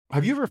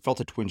Have you ever felt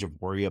a twinge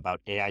of worry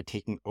about AI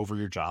taking over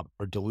your job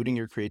or diluting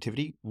your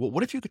creativity? Well,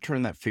 what if you could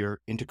turn that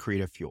fear into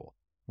creative fuel?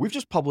 We've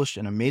just published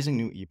an amazing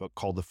new ebook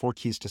called The 4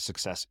 Keys to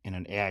Success in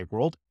an AI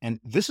World,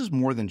 and this is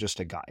more than just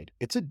a guide.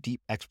 It's a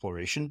deep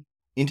exploration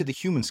into the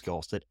human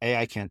skills that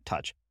AI can't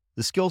touch,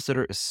 the skills that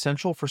are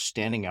essential for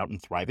standing out and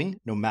thriving,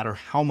 no matter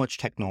how much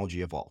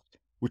technology evolves.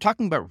 We're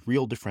talking about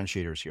real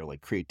differentiators here,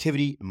 like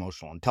creativity,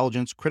 emotional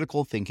intelligence,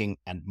 critical thinking,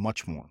 and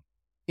much more.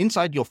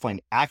 Inside, you'll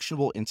find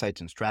actionable insights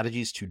and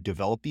strategies to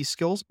develop these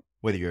skills,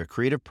 whether you're a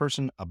creative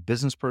person, a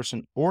business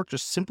person, or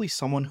just simply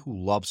someone who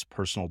loves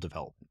personal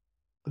development.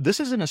 This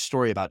isn't a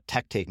story about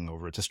tech taking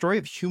over. It's a story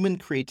of human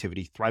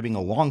creativity thriving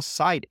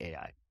alongside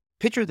AI.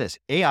 Picture this,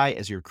 AI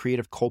as your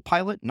creative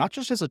co-pilot, not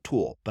just as a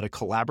tool, but a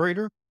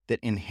collaborator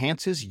that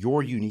enhances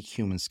your unique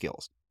human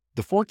skills.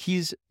 The 4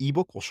 Keys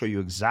ebook will show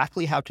you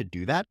exactly how to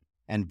do that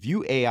and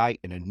view AI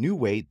in a new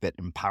way that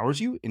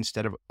empowers you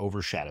instead of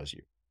overshadows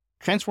you.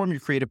 Transform your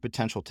creative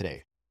potential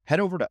today. Head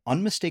over to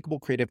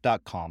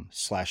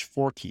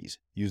unmistakablecreative.com/4keys.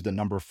 Use the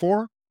number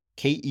 4,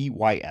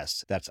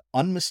 KEYS. That's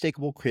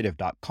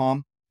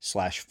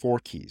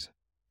unmistakablecreative.com/4keys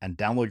and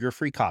download your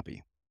free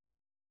copy.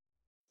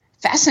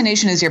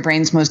 Fascination is your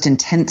brain's most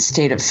intense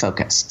state of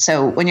focus.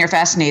 So when you're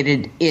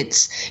fascinated,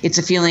 it's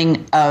a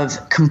feeling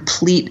of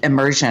complete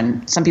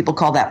immersion. Some people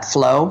call that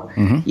flow.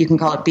 You can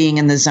call it being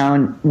in the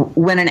zone.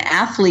 When an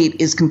athlete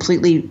is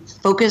completely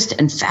focused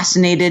and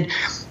fascinated,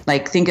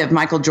 like think of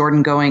Michael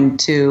Jordan going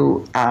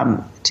to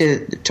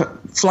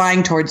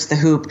flying towards the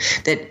hoop,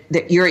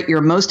 that you're at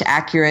your most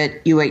accurate,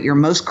 you're at your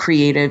most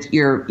creative,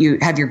 you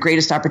have your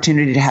greatest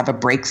opportunity to have a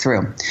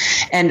breakthrough.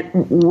 And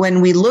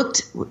when we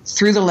looked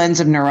through the lens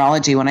of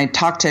neurology, when I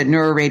talked to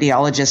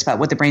neuroradiologists about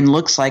what the brain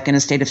looks like in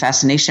a state of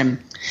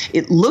fascination,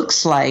 it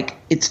looks like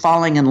it's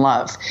falling in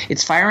love.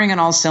 It's firing on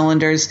all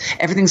cylinders.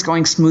 Everything's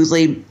going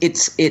smoothly.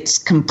 It's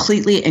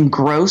completely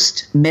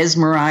engrossed,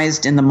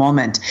 mesmerized in the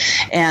moment.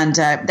 And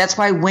that's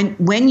why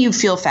when you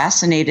feel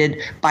fascinated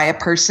by a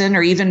person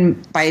or even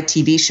by a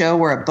TV show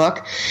or a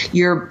book,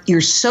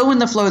 you're so in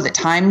the flow that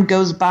time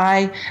goes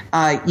by.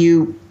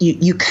 You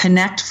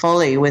connect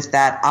fully with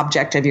that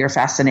object of your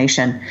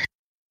fascination.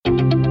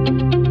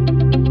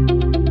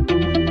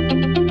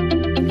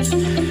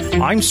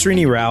 I'm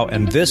Srini Rao,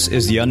 and this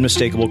is the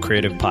Unmistakable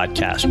Creative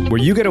Podcast,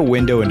 where you get a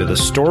window into the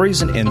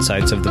stories and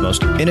insights of the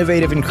most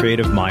innovative and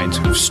creative minds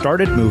who've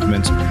started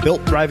movements,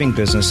 built thriving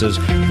businesses,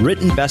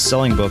 written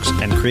best-selling books,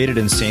 and created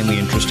insanely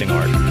interesting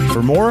art.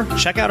 For more,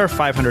 check out our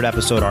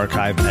 500-episode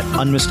archive at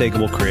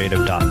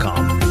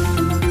unmistakablecreative.com.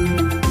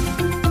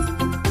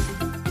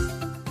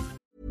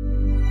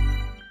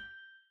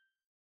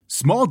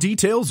 Small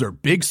details are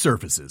big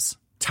surfaces.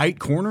 Tight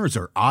corners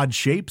are odd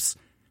shapes.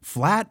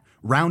 Flat,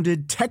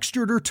 rounded,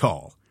 textured, or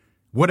tall.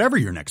 Whatever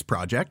your next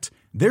project,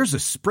 there's a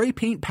spray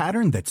paint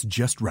pattern that's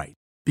just right.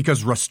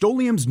 Because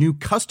Rust-Oleum's new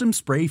Custom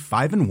Spray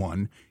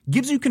 5-in-1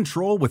 gives you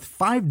control with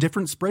 5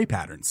 different spray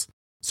patterns.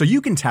 So you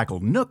can tackle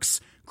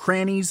nooks,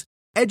 crannies,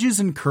 edges,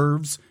 and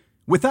curves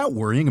without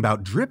worrying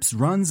about drips,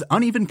 runs,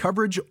 uneven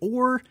coverage,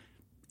 or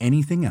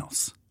anything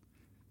else.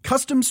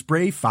 Custom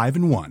Spray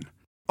 5-in-1.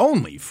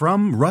 Only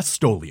from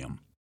Rust-Oleum.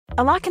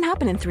 A lot can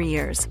happen in 3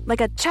 years,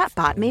 like a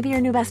chatbot may be your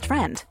new best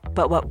friend.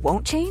 But what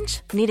won't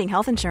change? Needing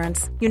health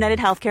insurance. United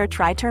Healthcare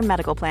Tri-Term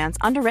Medical Plans,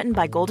 underwritten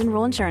by Golden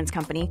Rule Insurance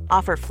Company,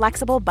 offer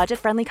flexible,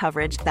 budget-friendly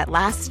coverage that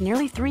lasts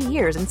nearly 3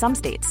 years in some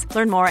states.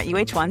 Learn more at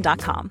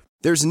uh1.com.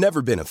 There's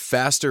never been a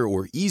faster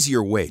or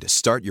easier way to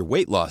start your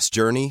weight loss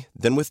journey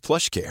than with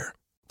PlushCare.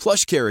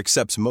 PlushCare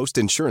accepts most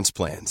insurance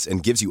plans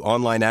and gives you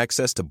online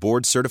access to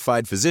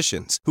board-certified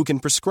physicians who can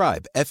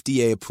prescribe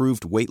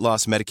FDA-approved weight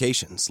loss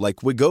medications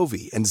like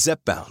Wegovy and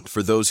Zepbound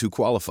for those who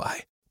qualify.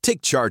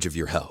 Take charge of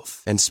your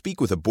health and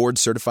speak with a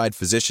board-certified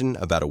physician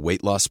about a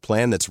weight loss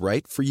plan that's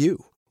right for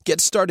you.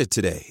 Get started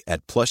today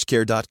at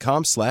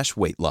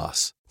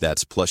plushcare.com/weightloss.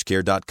 That's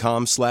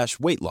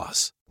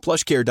plushcare.com/weightloss.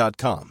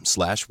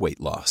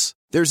 plushcare.com/weightloss.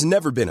 There's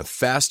never been a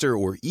faster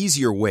or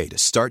easier way to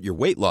start your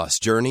weight loss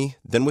journey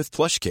than with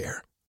PlushCare.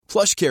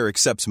 PlushCare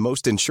accepts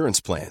most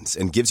insurance plans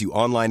and gives you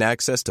online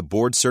access to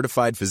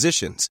board-certified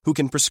physicians who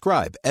can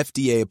prescribe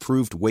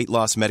FDA-approved weight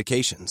loss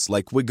medications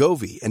like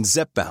Wegovy and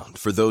Zepbound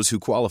for those who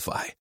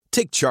qualify.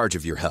 Take charge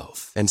of your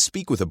health and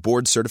speak with a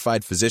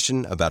board-certified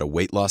physician about a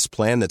weight loss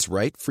plan that's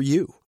right for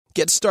you.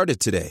 Get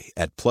started today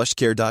at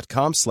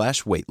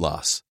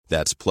plushcare.com/weightloss.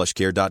 That's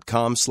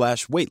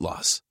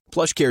plushcare.com/weightloss.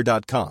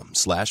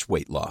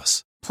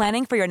 plushcare.com/weightloss.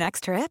 Planning for your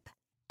next trip?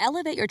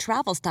 Elevate your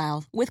travel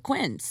style with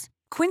Quince.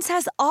 Quince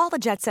has all the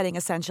jet-setting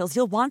essentials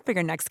you'll want for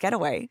your next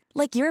getaway,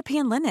 like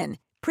European linen,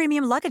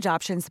 premium luggage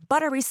options,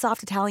 buttery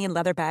soft Italian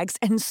leather bags,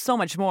 and so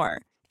much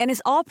more. And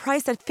is all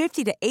priced at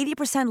 50 to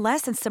 80%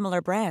 less than similar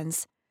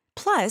brands.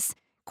 Plus,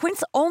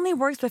 Quince only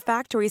works with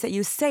factories that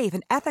use safe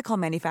and ethical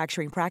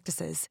manufacturing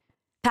practices.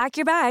 Pack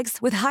your bags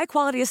with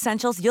high-quality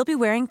essentials you'll be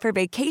wearing for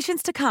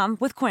vacations to come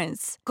with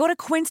Quince. Go to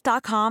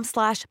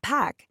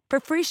quince.com/pack for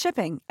free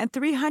shipping and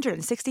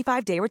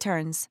 365-day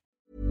returns.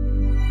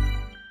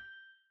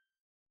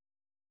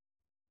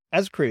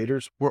 As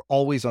creators, we're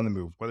always on the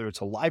move. Whether it's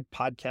a live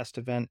podcast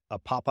event, a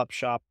pop-up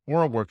shop,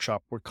 or a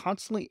workshop, we're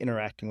constantly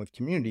interacting with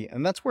community,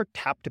 and that's where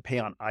Tap to Pay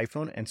on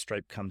iPhone and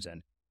Stripe comes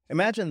in.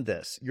 Imagine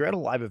this. You're at a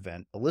live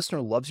event, a listener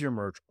loves your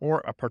merch, or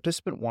a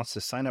participant wants to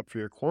sign up for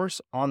your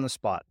course on the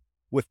spot.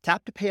 With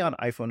Tap to Pay on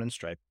iPhone and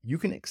Stripe, you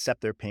can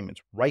accept their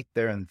payments right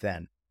there and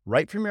then,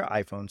 right from your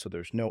iPhone, so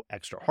there's no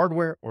extra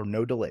hardware or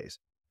no delays.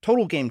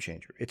 Total game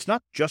changer. It's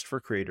not just for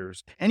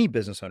creators. Any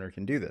business owner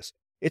can do this.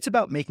 It's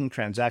about making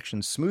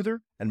transactions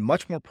smoother and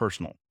much more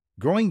personal,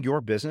 growing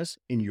your business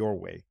in your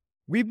way.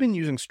 We've been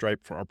using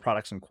Stripe for our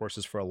products and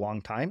courses for a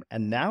long time,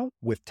 and now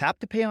with Tap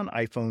to Pay on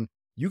iPhone,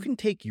 you can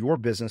take your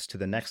business to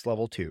the next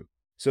level too.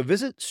 So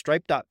visit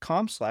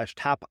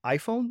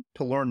stripe.com/tapiphone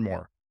to learn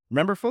more.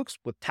 Remember, folks,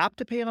 with Tap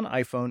to Pay on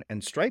iPhone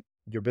and Stripe,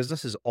 your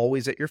business is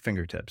always at your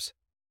fingertips.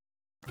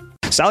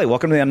 Sally,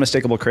 welcome to the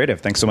Unmistakable Creative.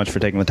 Thanks so much for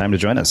taking the time to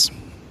join us.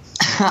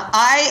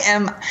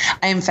 I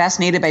am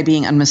fascinated by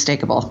being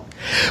unmistakable.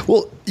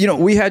 Well,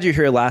 we had you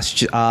here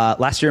last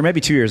year, maybe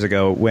 2 years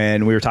ago,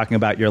 when we were talking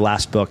about your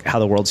last book, How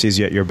the World Sees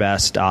You at Your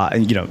Best.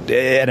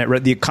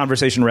 The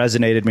conversation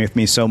resonated with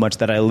me so much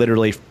that I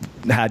literally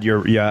had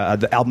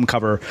the album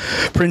cover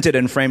printed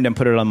and framed and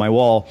put it on my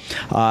wall.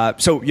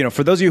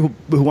 For those of you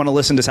who want to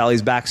listen to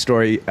Sally's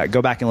backstory,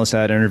 go back and listen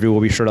to that interview.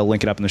 We'll be sure to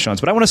link it up in the show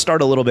notes. But I want to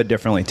start a little bit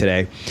differently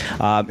today.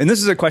 And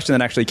this is a question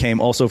that actually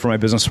came also from my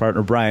business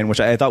partner, Brian, which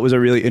I thought was a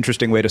really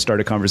interesting way to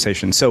start a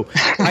conversation. So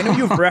I know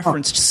you've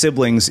referenced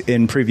siblings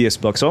in previous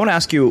books. So I want to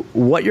ask you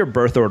what your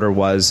birth order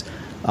was,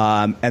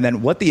 and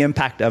then what the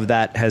impact of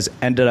that has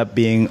ended up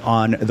being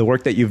on the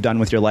work that you've done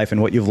with your life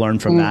and what you've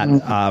learned from that,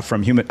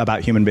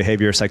 about human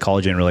behavior,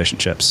 psychology, and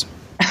relationships.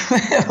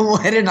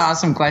 What an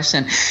awesome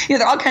question.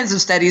 There are all kinds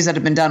of studies that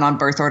have been done on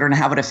birth order and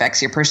how it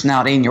affects your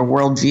personality and your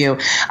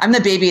worldview. I'm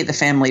the baby of the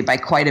family by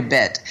quite a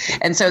bit.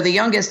 And so the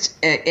youngest,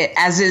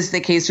 as is the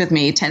case with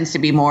me, tends to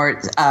be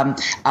more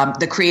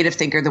the creative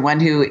thinker, the one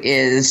who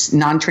is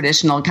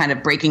non-traditional, kind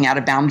of breaking out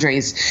of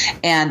boundaries.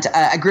 And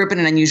I grew up in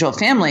an unusual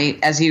family,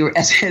 as you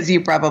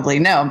probably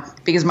know,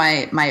 because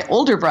my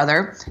older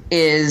brother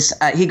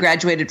he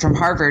graduated from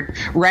Harvard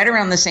right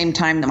around the same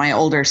time that my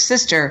older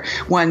sister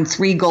won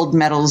 3 gold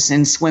medals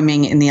in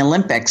swimming in the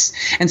Olympics.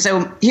 And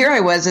so here I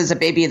was as a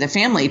baby of the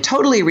family,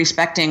 totally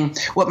respecting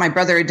what my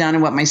brother had done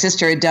and what my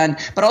sister had done,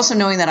 but also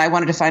knowing that I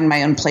wanted to find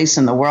my own place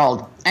in the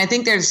world. I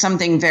think there's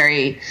something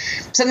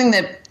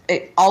that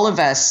all of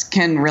us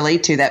can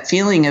relate to, that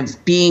feeling of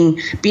being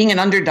an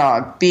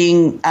underdog,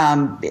 being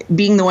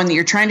the one that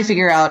you're trying to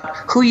figure out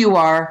who you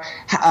are,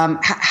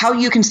 how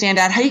you can stand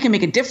out, how you can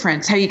make a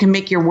difference, how you can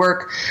make your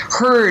work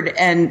heard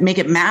and make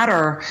it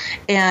matter.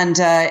 And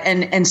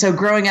so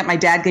growing up, my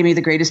dad gave me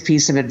the greatest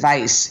piece of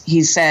advice.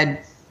 He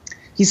said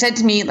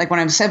to me, like when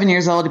I was 7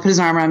 years old, he put his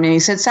arm around me and he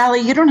said, "Sally,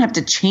 you don't have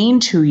to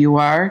change who you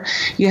are.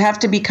 You have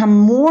to become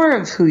more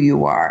of who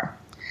you are."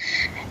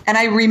 And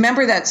I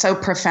remember that so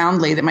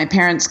profoundly, that my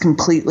parents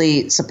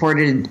completely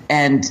supported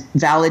and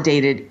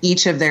validated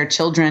each of their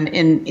children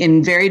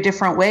in very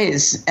different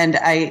ways. And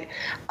I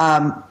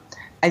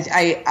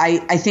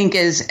think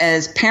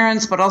as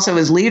parents, but also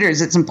as leaders,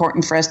 it's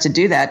important for us to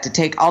do that, to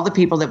take all the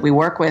people that we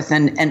work with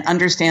and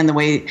understand the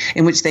way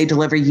in which they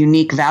deliver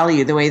unique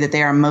value, the way that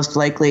they are most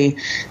likely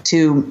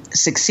to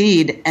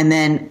succeed. And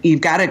then you've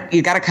got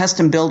to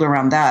custom build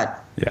around that.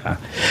 Yeah.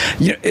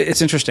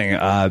 It's interesting.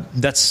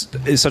 That's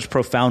such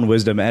profound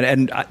wisdom.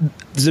 And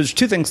there's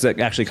 2 things that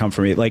actually come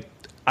from me. Like,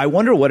 I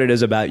wonder what it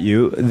is about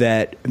you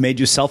that made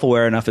you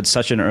self-aware enough at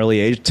such an early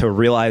age to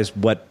realize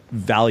what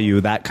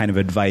value that kind of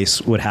advice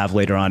would have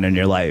later on in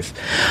your life.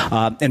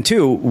 And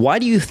 2, why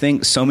do you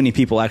think so many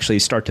people actually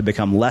start to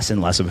become less and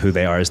less of who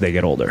they are as they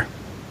get older?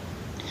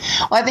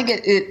 Well, I think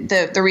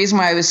the reason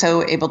why I was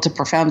so able to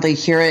profoundly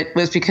hear it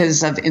was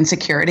because of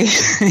insecurity,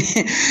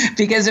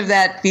 because of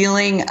that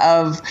feeling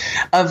of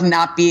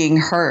not being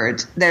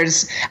heard.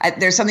 There's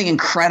something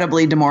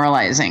incredibly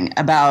demoralizing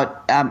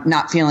about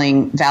not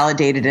feeling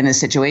validated in a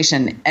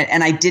situation,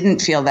 and I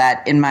didn't feel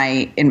that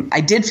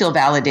I did feel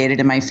validated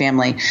in my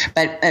family.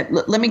 But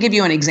let me give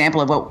you an example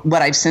of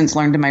what I've since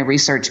learned in my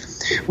research.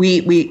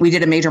 We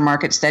did a major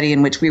market study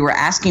in which we were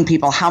asking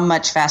people how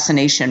much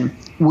fascination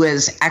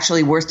was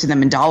actually worth to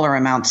them in dollar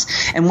amounts.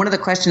 And one of the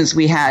questions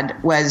we had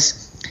was,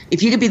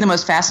 if you could be the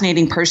most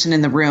fascinating person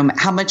in the room,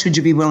 how much would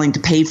you be willing to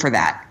pay for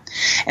that?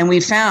 And we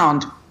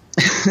found,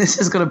 this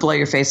is going to blow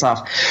your face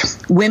off,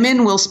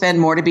 women will spend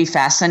more to be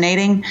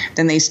fascinating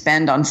than they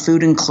spend on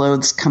food and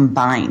clothes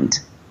combined.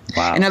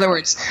 Wow. In other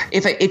words,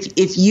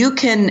 if you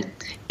can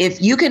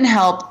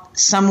help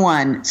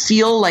someone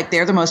feel like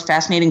they're the most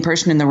fascinating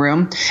person in the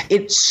room,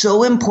 it's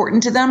so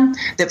important to them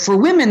that for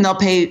women, they'll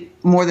pay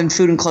more than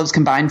food and clothes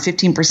combined,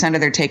 15%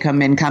 of their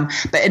take-home income.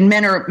 And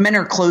men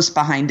are close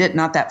behind it,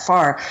 not that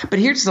far. But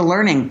here's the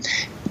learning.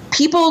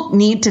 People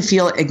need to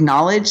feel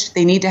acknowledged.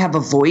 They need to have a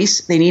voice.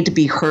 They need to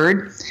be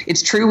heard.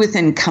 It's true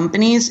within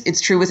companies.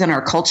 It's true within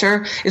our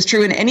culture. It's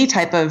true in any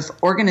type of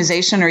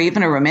organization or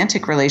even a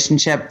romantic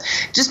relationship.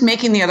 Just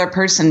making the other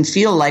person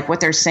feel like what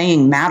they're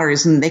saying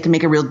matters and they can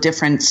make a real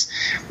difference,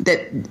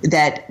 that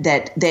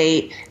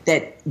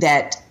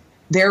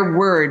their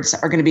words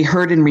are going to be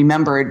heard and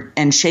remembered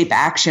and shape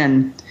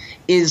action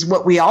is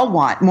what we all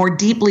want more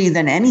deeply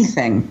than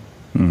anything.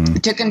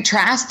 To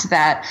contrast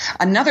that,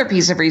 another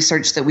piece of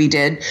research that we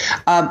did,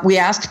 we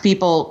asked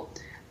people,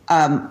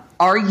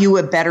 are you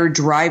a better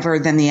driver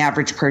than the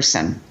average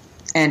person?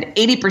 And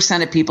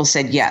 80% of people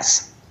said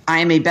yes. I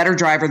am a better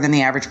driver than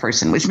the average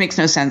person, which makes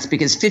no sense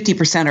because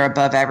 50% are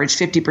above average,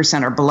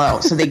 50% are below.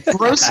 So they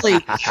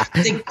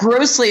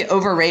grossly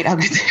overrate how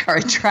good they are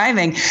at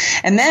driving.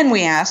 And then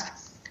we ask,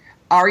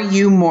 are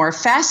you more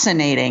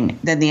fascinating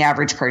than the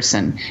average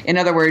person? In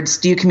other words,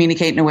 do you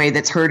communicate in a way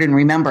that's heard and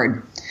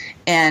remembered?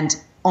 And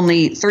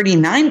only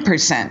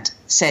 39%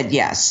 said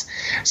yes.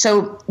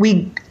 So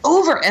we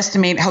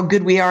overestimate how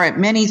good we are at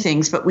many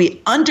things, but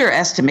we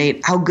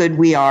underestimate how good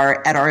we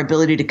are at our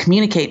ability to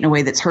communicate in a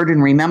way that's heard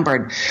and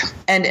remembered.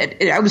 And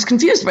I was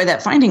confused by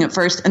that finding at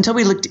first until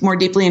we looked more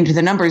deeply into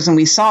the numbers and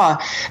we saw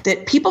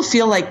that people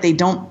feel like they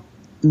don't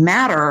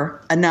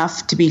matter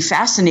enough to be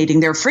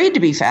fascinating. They're afraid to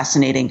be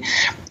fascinating.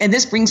 And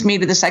this brings me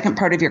to the second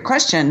part of your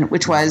question,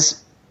 which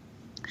was,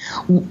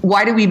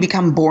 why do we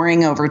become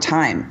boring over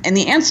time? And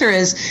the answer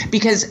is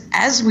because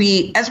as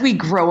we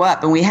grow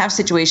up and we have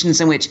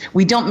situations in which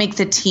we don't make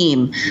the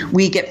team,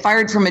 we get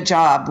fired from a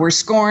job, we're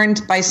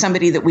scorned by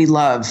somebody that we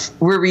love,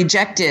 we're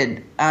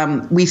rejected,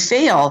 we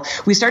fail,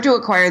 we start to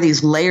acquire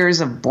these layers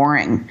of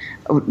boring,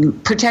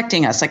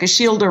 protecting us like a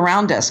shield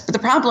around us. But the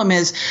problem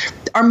is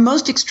our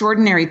most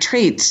extraordinary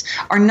traits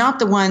are not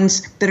the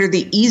ones that are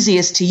the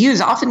easiest to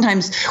use.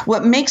 Oftentimes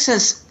what makes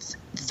us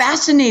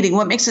fascinating,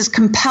 what makes us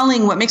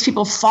compelling, what makes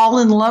people fall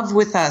in love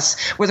with us,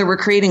 whether we're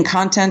creating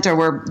content or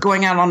we're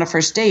going out on a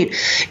first date,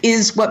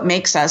 is what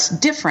makes us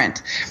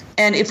different.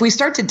 And if we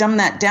start to dumb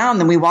that down,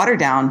 then we water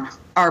down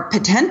our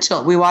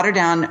potential. We water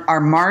down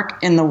our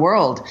mark in the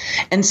world.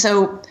 And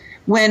so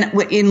when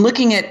in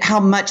looking at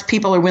how much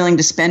people are willing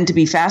to spend to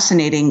be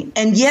fascinating,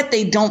 and yet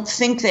they don't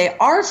think they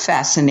are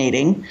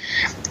fascinating,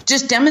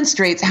 just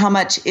demonstrates how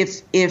much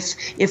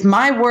if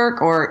my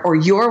work or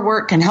your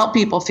work can help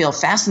people feel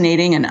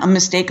fascinating and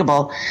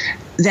unmistakable,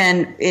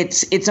 then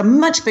it's a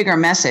much bigger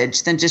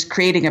message than just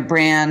creating a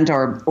brand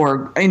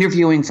or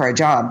interviewing for a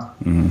job.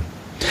 Mm-hmm.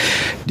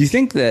 Do you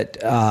think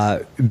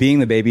that being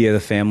the baby of the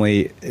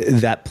family,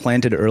 that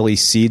planted early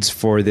seeds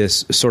for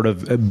this sort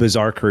of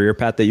bizarre career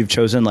path that you've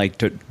chosen, like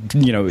to,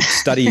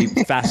 study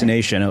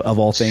fascination of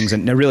all things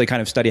and really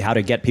kind of study how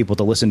to get people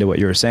to listen to what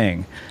you were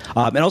saying?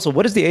 And also,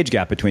 what is the age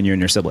gap between you and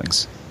your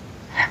siblings?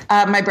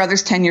 My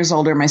brother's 10 years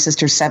older. My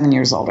sister's 7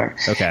 years older.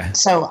 Okay.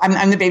 So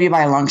I'm the baby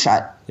by a long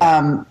shot.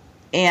 Yeah.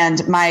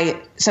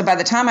 So by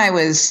the time I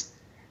was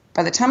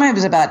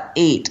about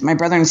 8, my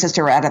brother and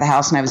sister were out of the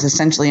house, and I was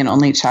essentially an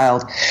only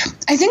child.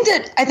 I think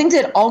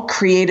that all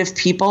creative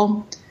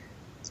people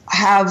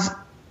have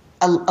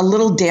a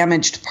little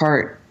damaged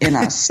part in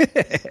us,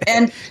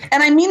 and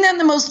I mean that in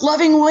the most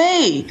loving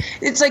way.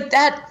 It's like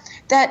that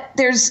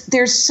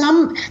there's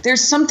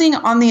something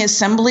on the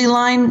assembly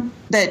line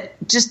that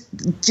just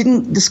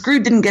the screw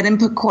didn't get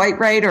input quite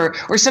right,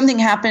 or something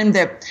happened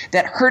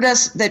that hurt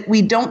us, that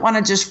we don't want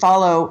to just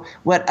follow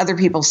what other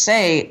people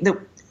say. That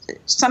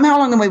somehow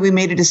along the way we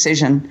made a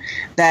decision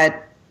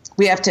that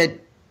we have to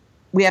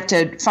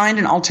find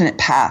an alternate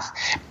path.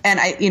 And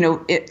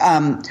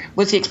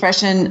what's the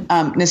expression?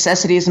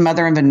 Necessity is the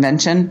mother of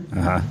invention.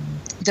 Uh-huh.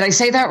 Did I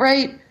say that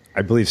right?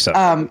 I believe so.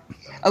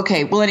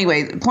 Okay. Well,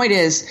 anyway, the point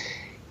is,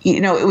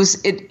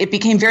 it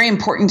became very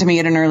important to me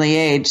at an early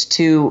age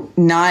to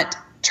not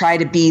try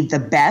to be the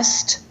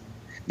best,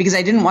 because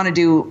I didn't want to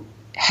do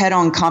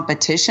head-on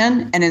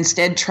competition and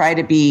instead try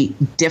to be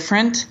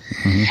different.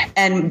 Mm-hmm.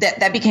 And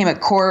that became a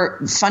core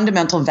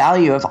fundamental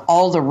value of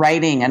all the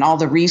writing and all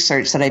the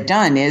research that I've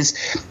done. Is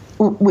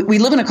we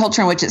live in a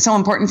culture in which it's so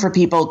important for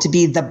people to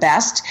be the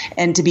best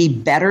and to be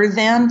better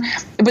than.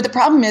 But the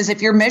problem is,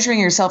 if you're measuring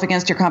yourself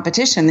against your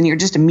competition, then you're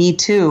just a me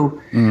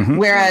too. Mm-hmm.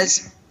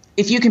 Whereas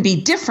if you can be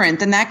different,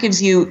 then that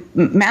gives you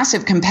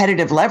massive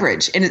competitive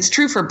leverage. And it's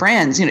true for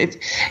brands.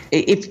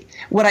 If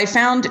what I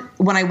found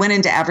when I went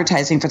into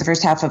advertising for the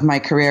first half of my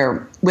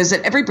career was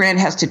that every brand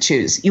has to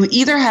choose. You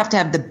either have to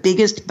have the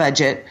biggest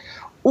budget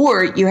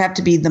or you have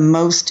to be the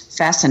most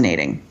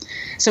fascinating.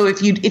 So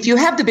if you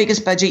have the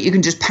biggest budget, you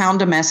can just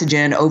pound a message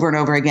in over and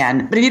over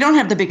again. But if you don't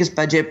have the biggest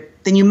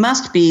budget, then you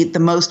must be the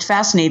most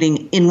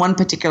fascinating in one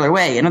particular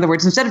way. In other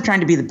words, instead of trying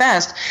to be the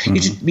best,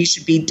 mm-hmm. you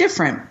should be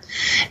different.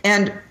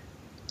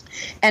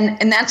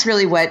 And that's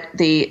really what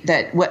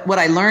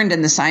I learned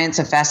in the science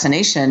of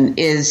fascination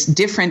is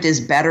different is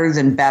better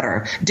than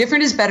better.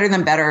 Different is better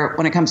than better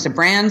when it comes to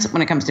brands,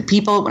 when it comes to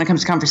people, when it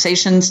comes to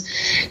conversations.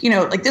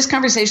 Like this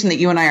conversation that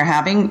you and I are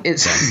having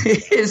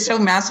is so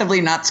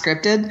massively not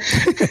scripted.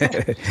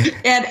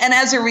 and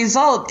as a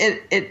result,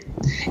 it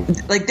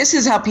like this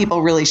is how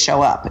people really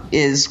show up,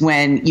 is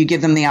when you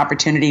give them the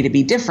opportunity to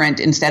be different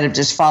instead of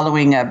just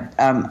following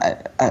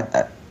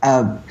a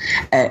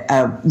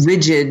a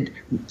rigid,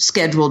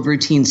 scheduled,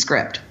 routine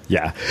script.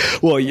 Yeah.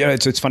 Well,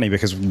 it's funny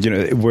because,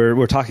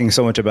 we're talking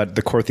so much about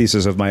the core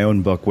thesis of my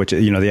own book, which,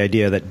 the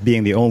idea that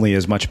being the only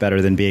is much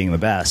better than being the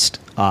best.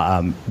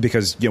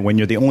 Because, when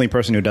you're the only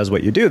person who does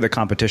what you do, the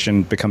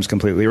competition becomes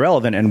completely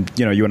irrelevant. And,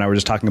 you and I were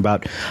just talking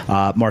about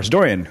Mars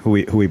Dorian, who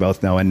we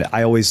both know. And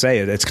I always say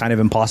it's kind of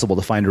impossible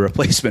to find a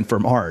replacement for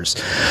Mars.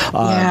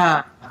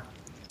 Yeah.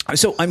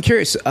 So I'm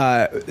curious,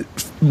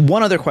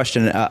 one other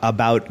question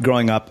about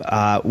growing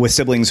up with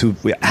siblings who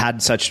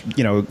had such,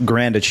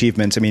 grand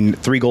achievements. I mean,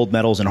 3 gold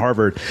medals in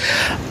Harvard.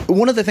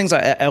 One of the things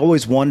I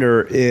always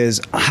wonder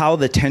is how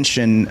the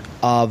tension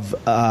of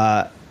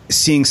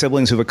seeing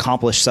siblings who've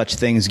accomplished such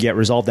things get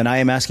resolved. And I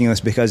am asking this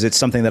because it's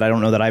something that I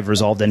don't know that I've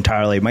resolved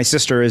entirely. My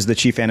sister is the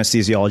chief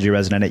anesthesiology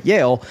resident at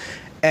Yale.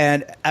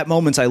 And at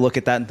moments I look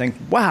at that and think,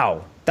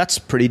 wow, that's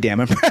pretty damn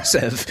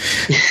impressive.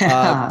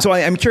 Yeah. So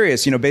I'm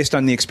curious, based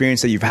on the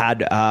experience that you've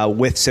had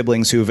with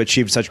siblings who've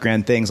achieved such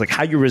grand things, like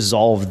how you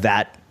resolve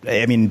that.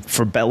 I mean,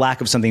 for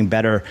lack of something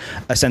better,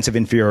 a sense of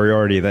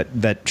inferiority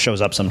that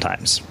shows up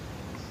sometimes.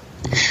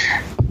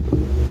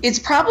 It's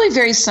probably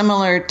very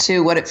similar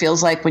to what it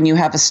feels like when you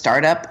have a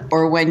startup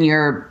or when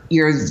you're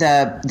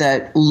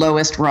the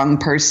lowest rung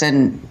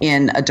person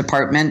in a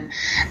department,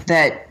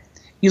 that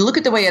you look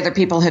at the way other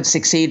people have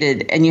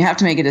succeeded and you have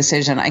to make a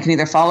decision. I can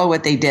either follow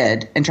what they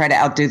did and try to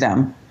outdo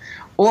them,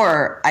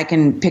 or I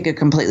can pick a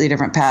completely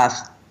different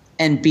path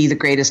and be the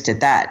greatest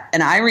at that.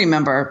 And I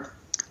remember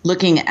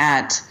looking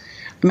at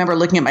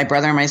my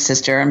brother and my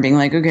sister and being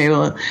like, okay,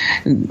 well,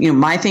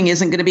 my thing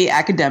isn't going to be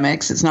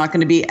academics. It's not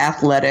going to be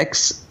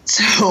athletics.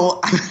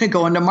 So I'm going to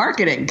go into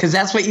marketing, because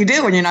that's what you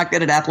do when you're not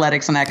good at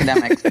athletics and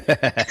academics.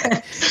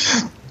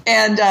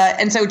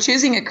 And so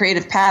choosing a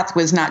creative path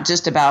was not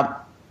just about,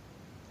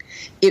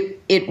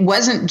 it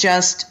wasn't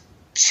just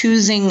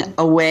choosing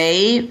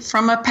away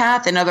from a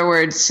path. In other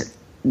words,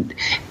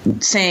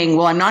 saying,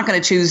 well, I'm not going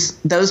to choose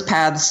those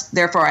paths,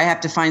 therefore I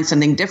have to find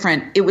something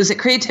different. It was that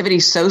creativity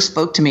so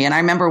spoke to me. And I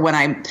remember when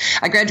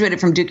I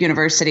graduated from Duke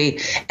University,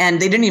 and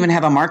they didn't even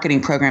have a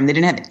marketing program. They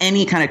didn't have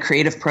any kind of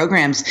creative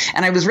programs.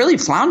 And I was really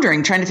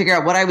floundering, trying to figure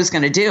out what I was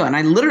going to do. And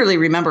I literally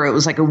remember it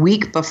was like a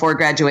week before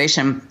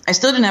graduation. I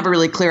still didn't have a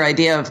really clear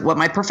idea of what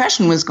my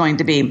profession was going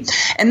to be.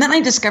 And then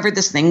I discovered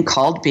this thing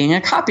called being a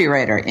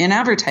copywriter in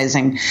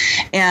advertising.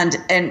 And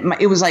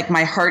it was like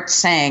my heart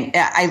sang.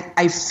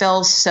 I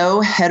fell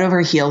so head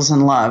over heels in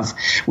love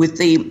with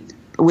being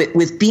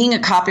a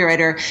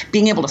copywriter,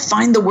 being able to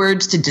find the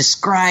words to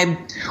describe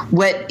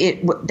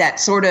that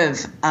sort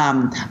of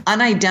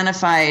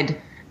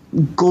unidentified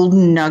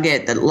golden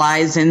nugget that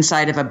lies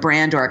inside of a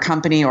brand or a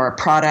company or a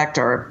product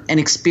or an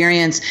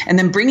experience, and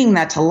then bringing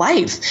that to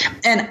life.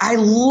 And I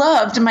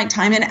loved my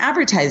time in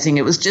advertising.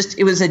 It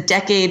was a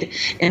decade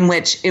in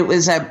which it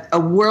was a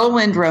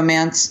whirlwind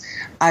romance.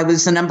 I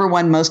was the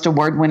 #1 most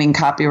award-winning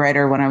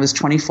copywriter when I was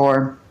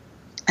 24.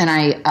 And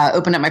I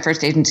opened up my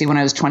first agency when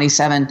I was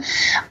 27.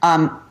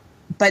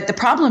 But the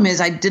problem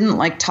is I didn't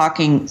like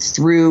talking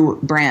through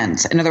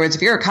brands. In other words,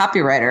 if you're a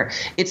copywriter,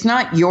 it's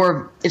not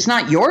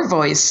your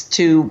voice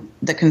to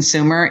the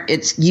consumer.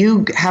 It's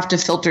you have to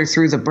filter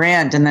through the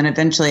brand. And then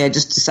eventually I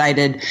just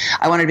decided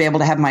I wanted to be able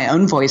to have my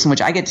own voice in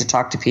which I get to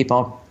talk to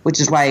people, which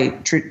is why I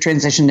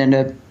transitioned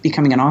into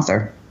becoming an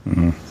author.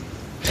 Mm-hmm.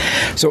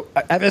 So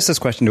I've asked this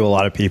question to a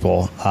lot of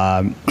people.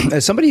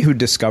 As somebody who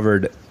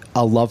discovered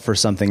a love for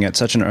something at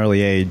such an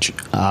early age,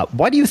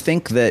 why do you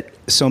think that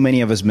so many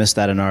of us miss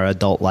that in our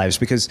adult lives?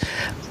 Because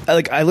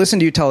I listen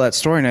to you tell that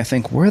story and I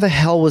think, where the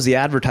hell was the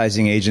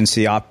advertising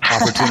agency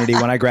opportunity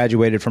when I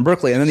graduated from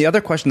Berkeley? And then the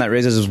other question that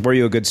raises is, were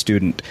you a good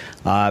student?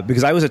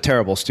 Because I was a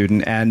terrible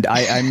student, and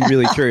I'm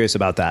really curious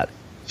about that.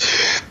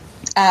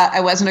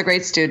 I wasn't a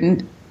great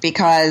student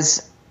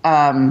because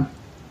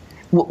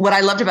what I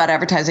loved about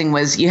advertising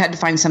was you had to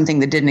find something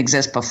that didn't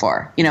exist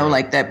before.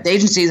 Like the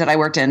agencies that I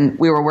worked in,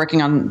 we were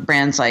working on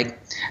brands like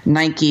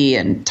Nike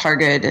and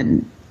Target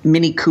and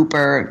Mini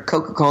Cooper,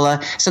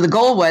 Coca-Cola. So the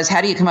goal was,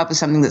 how do you come up with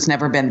something that's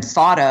never been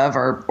thought of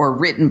or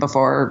written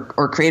before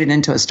or created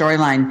into a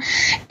storyline?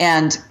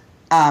 And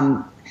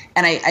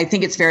I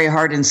think it's very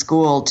hard in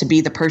school to be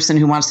the person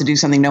who wants to do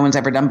something no one's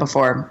ever done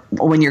before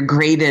when you're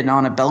graded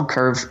on a bell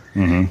curve.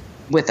 Mm-hmm.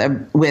 With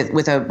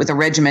a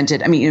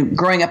regimented,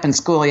 growing up in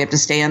school, you have to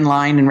stay in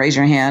line and raise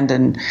your hand,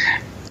 and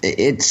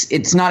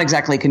it's not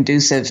exactly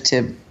conducive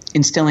to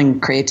instilling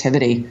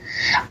creativity.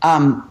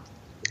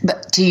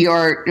 But to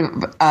your,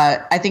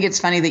 I think it's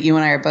funny that you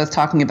and I are both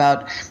talking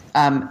about,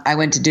 I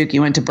went to Duke,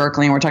 you went to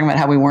Berkeley, and we're talking about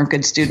how we weren't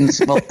good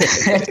students. Well,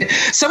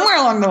 somewhere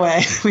along the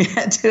way, we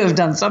had to have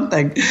done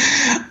something.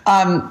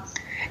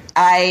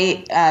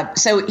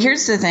 So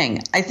here's the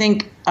thing. I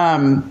think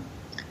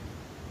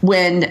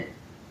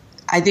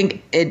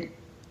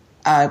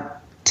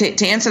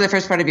to answer the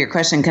first part of your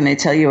question, can I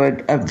tell you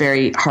a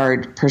very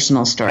hard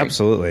personal story?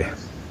 Absolutely.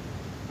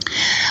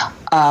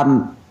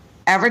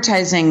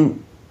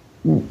 Advertising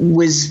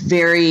was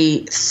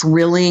very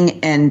thrilling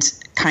and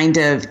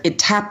it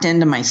tapped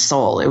into my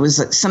soul. It was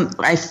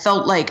I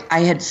felt like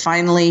I had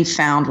finally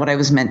found what I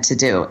was meant to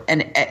do,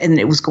 and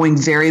it was going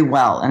very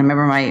well. And I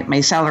remember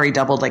my salary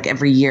doubled like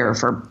every year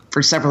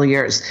for several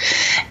years.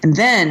 And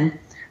then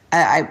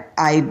I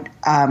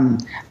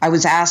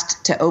was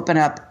asked to open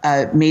up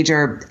a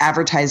major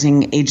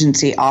advertising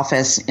agency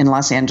office in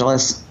Los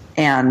Angeles,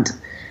 and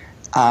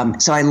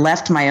so I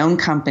left my own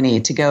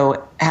company to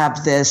go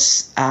have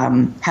this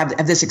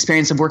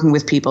experience of working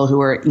with people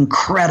who are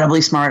incredibly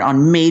smart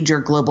on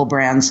major global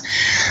brands.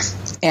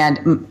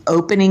 And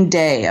opening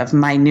day of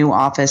my new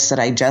office that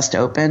I just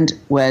opened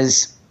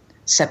was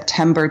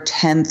September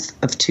 10th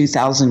of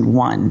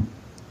 2001.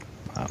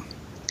 Wow.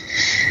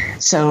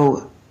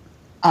 So,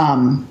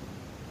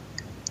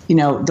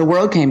 the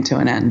world came to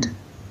an end,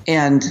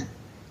 and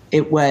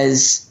there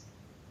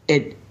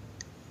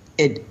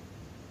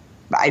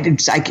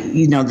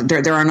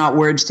are not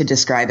words to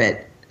describe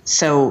it.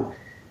 So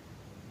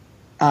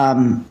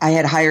I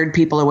had hired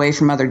people away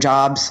from other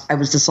jobs. I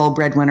was the sole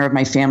breadwinner of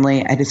my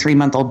family. I had a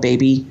 3-month-old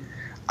baby.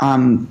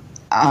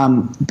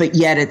 But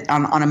yet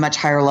on a much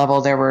higher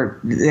level, it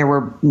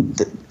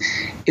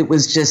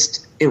was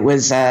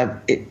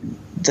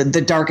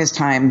the darkest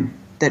time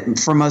that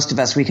for most of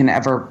us we can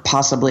ever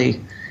possibly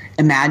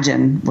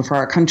imagine for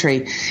our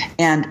country.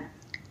 And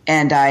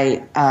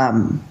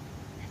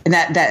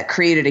that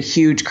created a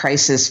huge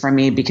crisis for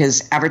me,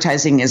 because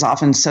advertising is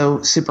often so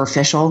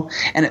superficial,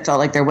 and it felt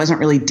like there wasn't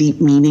really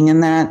deep meaning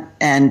in that.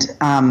 And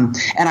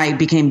I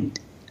became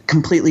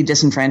completely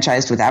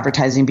disenfranchised with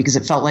advertising because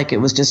it felt like it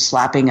was just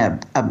slapping a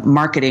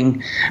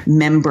marketing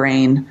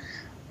membrane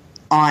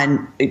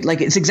on, like,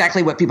 it's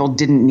exactly what people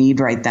didn't need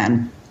right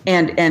then.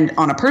 And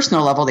on a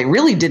personal level, they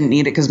really didn't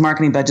need it because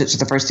marketing budgets are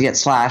the first to get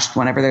slashed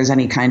whenever there's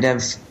any kind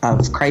of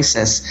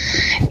crisis.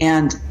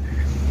 And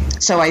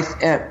so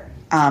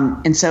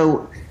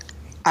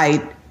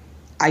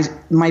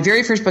my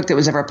very first book that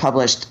was ever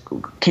published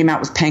came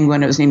out with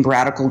Penguin. It was named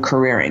Radical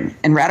Careering.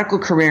 And Radical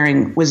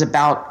Careering was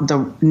about the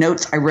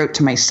notes I wrote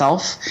to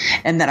myself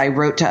and that I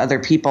wrote to other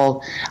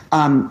people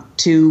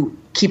to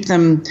keep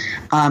them,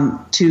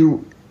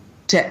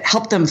 to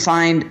help them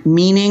find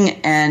meaning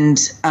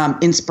and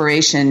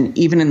inspiration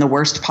even in the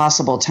worst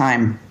possible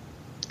time.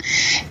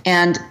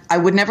 And I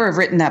would never have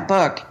written that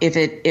book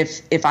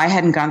if I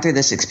hadn't gone through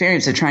this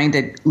experience of trying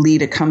to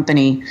lead a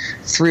company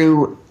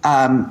through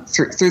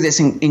this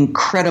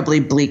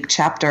incredibly bleak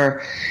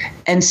chapter.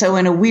 And so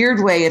in a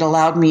weird way, it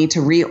allowed me to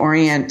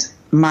reorient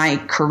my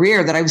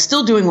career, that I was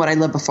still doing what I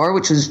loved before,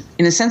 which was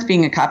in a sense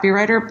being a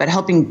copywriter, but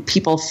helping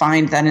people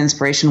find that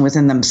inspiration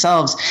within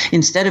themselves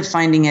instead of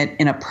finding it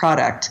in a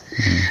product.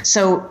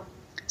 Mm-hmm.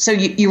 So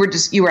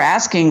you were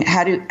asking,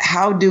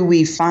 how do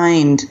we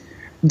find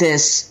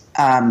this?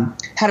 How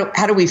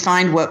do we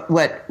find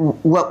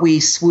what we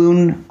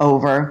swoon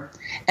over?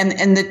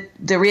 And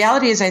the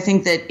reality is, I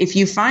think that if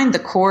you find the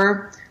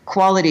core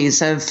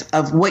qualities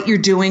of what you're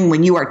doing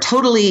when you are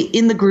totally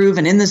in the groove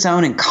and in the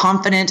zone and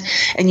confident,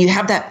 and you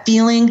have that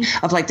feeling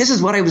of like, this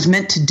is what I was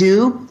meant to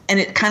do, and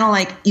it kind of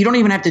like, you don't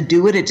even have to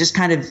do it, it just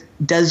kind of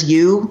does that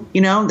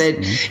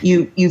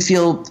mm-hmm. you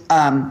feel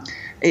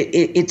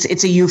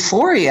it's a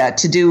euphoria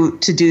to do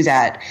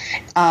that,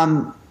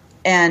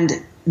 and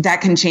that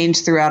can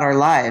change throughout our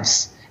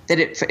lives. That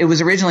it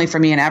was originally for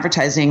me in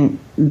advertising,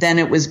 then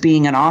it was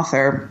being an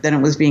author, then it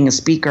was being a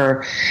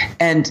speaker,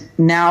 and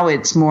now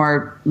it's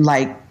more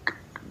like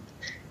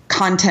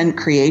content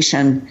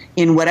creation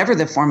in whatever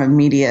the form of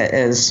media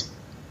is.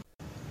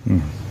 Hmm.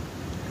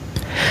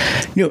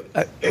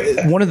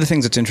 One of the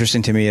things that's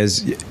interesting to me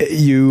is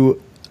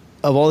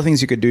of all the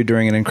things you could do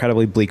during an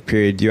incredibly bleak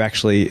period, you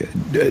actually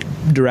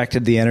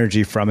directed the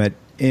energy from it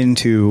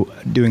into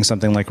doing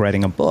something like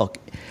writing a book.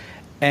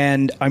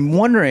 And I'm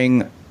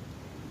wondering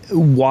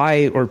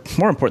why, or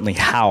more importantly,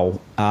 how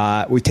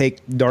we take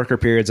darker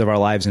periods of our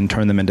lives and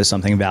turn them into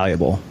something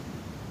valuable.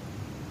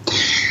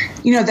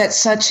 That's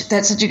such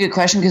a good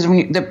question, because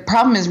the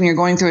problem is when you're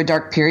going through a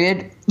dark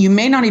period, you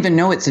may not even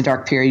know it's a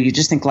dark period. You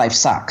just think life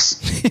sucks.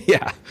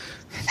 Yeah.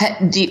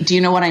 Do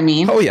you know what I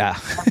mean? Oh yeah.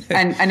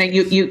 And I know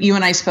you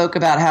and I spoke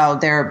about how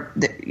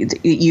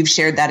you've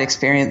shared that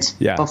experience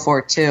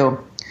before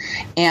too,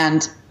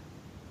 and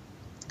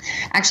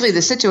actually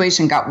the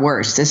situation got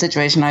worse. The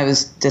situation I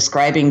was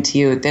describing to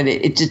you, that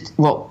it just,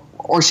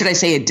 or should I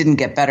say it didn't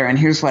get better? And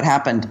here's what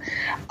happened.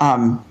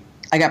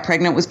 I got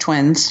pregnant with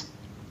twins,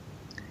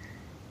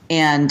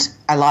 and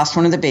I lost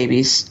one of the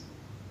babies.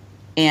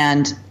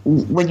 And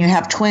when you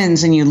have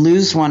twins and you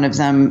lose one of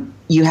them,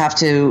 you have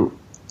to,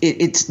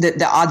 it's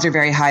the odds are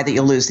very high that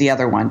you'll lose the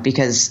other one,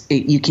 because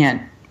you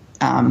can't,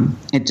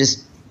 it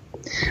just,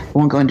 I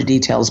won't go into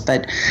details,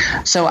 but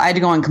so I had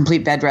to go on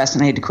complete bed rest,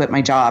 and I had to quit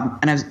my job.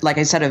 And I was, like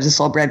I said, I was the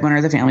sole breadwinner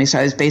of the family. So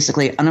I was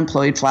basically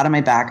unemployed, flat on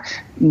my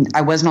back.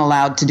 I wasn't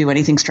allowed to do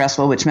anything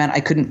stressful, which meant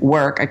I couldn't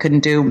work. I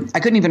couldn't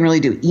even really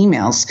do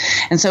emails.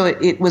 And so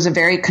it was a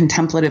very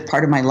contemplative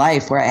part of my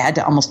life where I had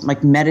to almost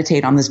like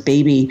meditate on this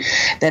baby,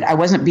 that I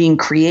wasn't being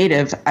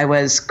creative, I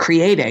was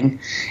creating.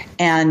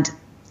 And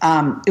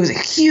it was a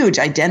huge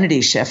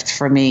identity shift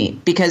for me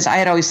because I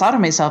had always thought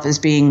of myself as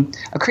being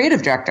a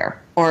creative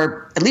director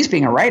or at least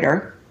being a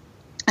writer.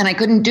 And I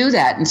couldn't do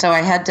that. And so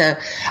I had to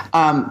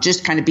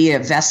just kind of be a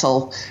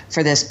vessel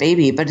for this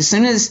baby. But as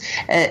soon as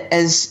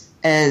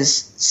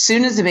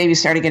the baby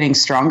started getting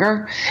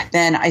stronger,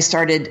 then I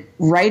started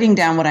writing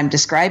down what I'm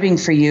describing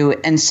for you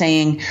and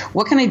saying,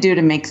 what can I do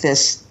to make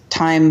this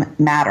time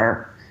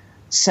matter?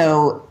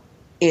 So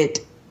it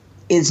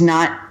is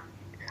not,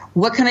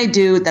 what can I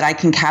do that I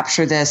can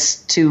capture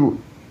this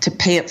to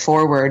pay it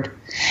forward?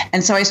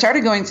 And so I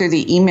started going through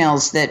the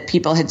emails that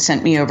people had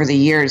sent me over the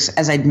years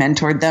as I'd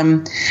mentored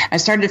them. I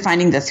started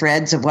finding the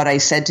threads of what I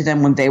said to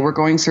them when they were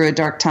going through a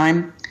dark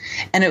time.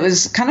 And it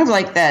was kind of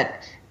like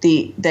that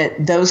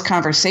those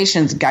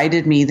conversations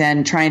guided me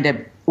then trying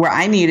to, where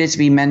I needed to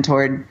be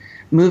mentored,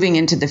 moving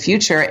into the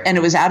future. And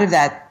it was out of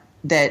that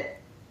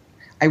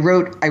I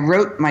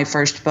wrote my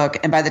first book.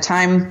 And by the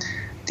time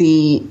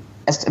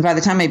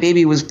my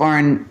baby was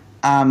born,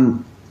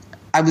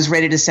 I was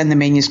ready to send the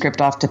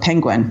manuscript off to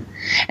Penguin.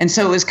 And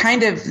so it was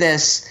kind of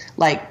this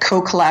like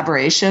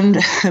co-collaboration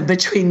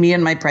between me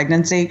and my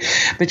pregnancy,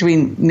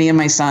 between me and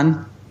my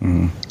son.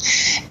 Mm.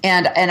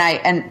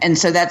 And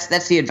so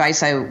that's the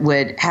advice I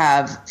would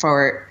have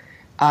for,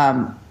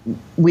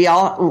 we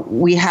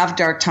have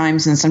dark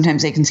times and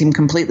sometimes they can seem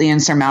completely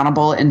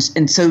insurmountable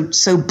and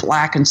so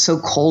black and so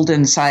cold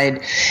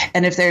inside.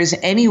 And if there's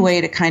any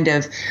way to kind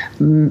of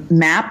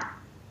map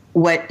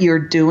what you're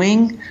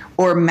doing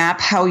or map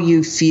how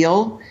you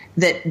feel,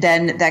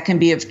 then that can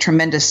be of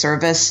tremendous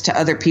service to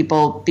other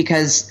people,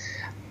 because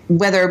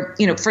whether,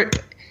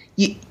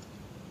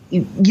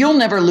 you'll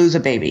never lose a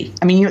baby.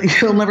 I mean,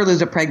 you'll never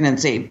lose a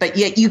pregnancy, but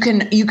yet you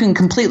can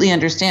completely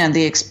understand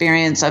the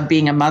experience of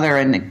being a mother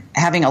and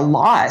having a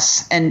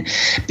loss and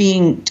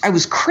I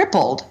was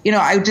crippled.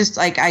 I just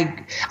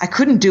I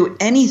couldn't do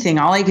anything.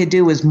 All I could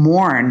do was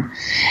mourn,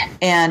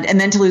 and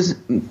then to lose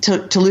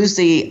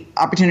the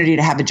opportunity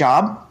to have a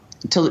job,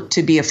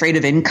 to be afraid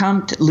of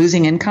income,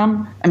 losing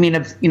income. I mean,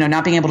 of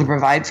not being able to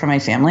provide for my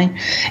family.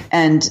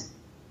 And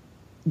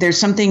there's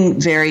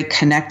something very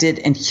connected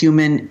and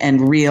human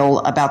and real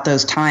about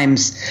those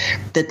times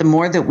that the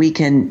more that we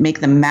can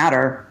make them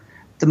matter,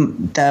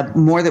 the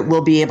more that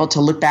we'll be able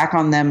to look back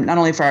on them, not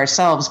only for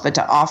ourselves, but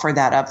to offer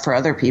that up for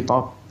other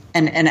people.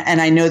 And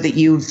I know that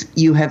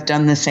you have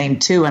done the same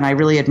too. And I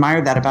really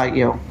admire that about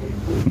you.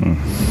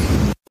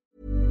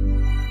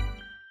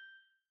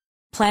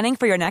 Planning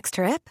for your next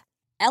trip?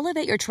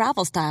 Elevate your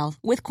travel style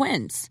with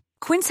Quince.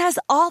 Quince has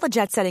all the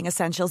jet-setting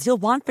essentials you'll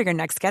want for your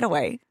next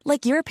getaway,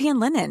 like European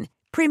linen,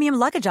 premium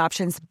luggage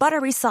options,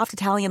 buttery soft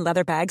Italian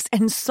leather bags,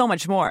 and so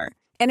much more.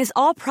 And is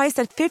all priced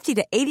at 50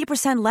 to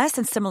 80% less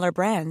than similar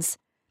brands.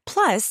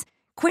 Plus,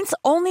 Quince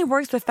only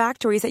works with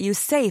factories that use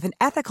safe and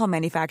ethical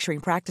manufacturing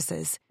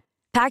practices.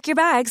 Pack your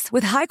bags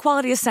with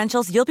high-quality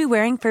essentials you'll be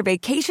wearing for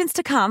vacations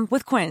to come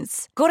with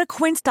Quince. Go to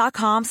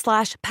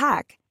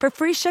quince.com/pack for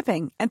free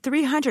shipping and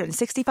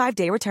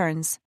 365-day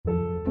returns.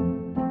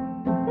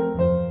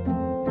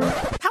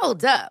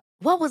 Hold up.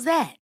 What was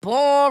that?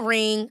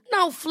 Boring.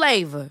 No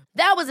flavor.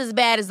 That was as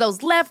bad as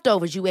those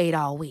leftovers you ate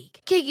all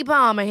week. Keke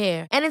Palmer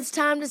here, and it's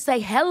time to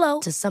say hello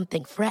to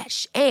something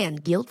fresh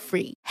and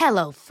guilt-free.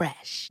 Hello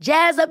Fresh.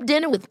 Jazz up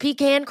dinner with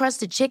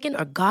pecan-crusted chicken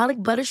or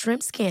garlic butter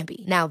shrimp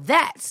scampi. Now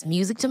that's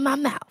music to my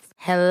mouth.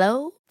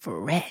 Hello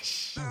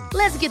Fresh.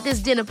 Let's get this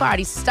dinner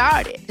party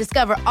started.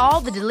 Discover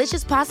all the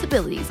delicious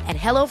possibilities at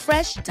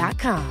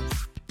hellofresh.com.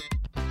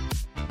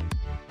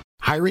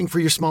 Hiring for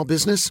your small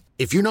business?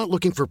 If you're not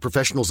looking for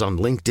professionals on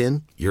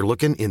LinkedIn, you're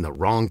looking in the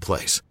wrong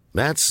place.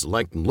 That's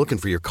like looking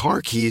for your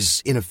car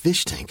keys in a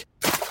fish tank.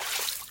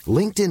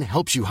 LinkedIn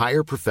helps you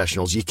hire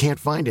professionals you can't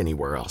find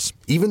anywhere else,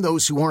 even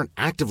those who aren't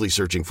actively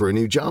searching for a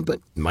new job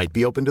but might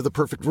be open to the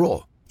perfect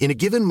role. In a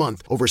given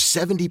month, over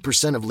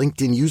 70% of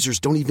LinkedIn users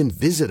don't even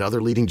visit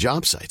other leading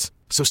job sites.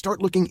 So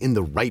start looking in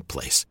the right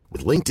place.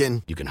 With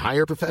LinkedIn, you can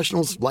hire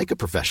professionals like a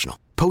professional.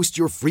 Post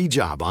your free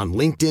job on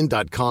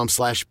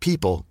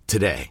linkedin.com/people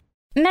today.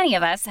 Many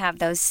of us have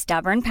those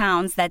stubborn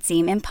pounds that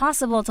seem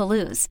impossible to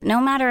lose,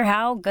 no matter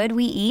how good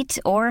we eat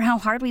or how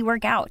hard we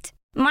work out.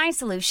 My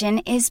solution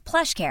is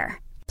PlushCare.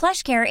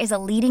 PlushCare is a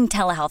leading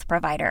telehealth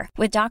provider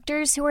with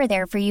doctors who are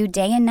there for you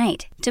day and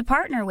night to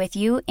partner with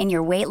you in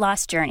your weight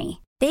loss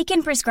journey. They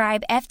can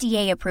prescribe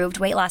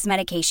FDA-approved weight loss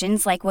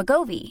medications like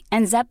Wegovy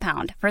and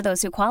Zepbound for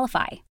those who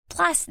qualify.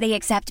 Plus, they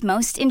accept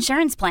most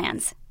insurance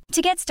plans.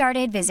 To get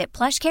started, visit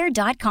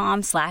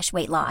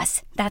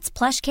plushcare.com/weightloss. That's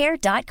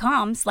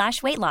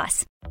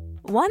plushcare.com/weightloss.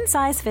 One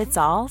size fits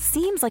all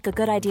seems like a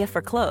good idea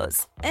for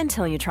clothes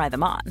until you try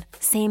them on.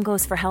 Same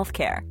goes for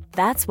healthcare.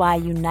 That's why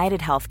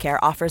United Healthcare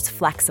offers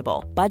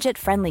flexible,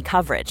 budget-friendly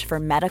coverage for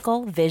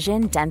medical,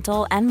 vision,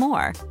 dental, and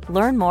more.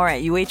 Learn more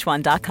at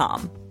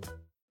uh1.com.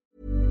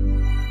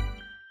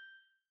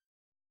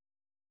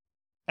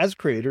 As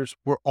creators,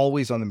 we're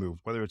always on the move.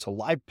 Whether it's a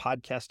live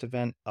podcast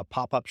event, a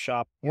pop-up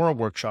shop, or a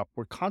workshop,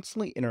 we're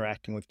constantly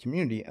interacting with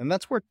community, and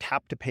that's where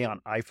Tap to Pay on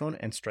iPhone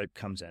and Stripe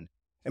comes in.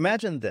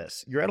 Imagine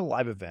this. You're at a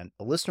live event,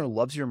 a listener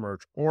loves your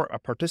merch, or a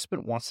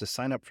participant wants to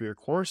sign up for your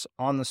course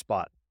on the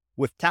spot.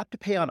 With Tap to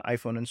Pay on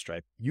iPhone and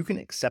Stripe, you can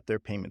accept their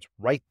payments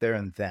right there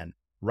and then,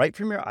 right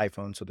from your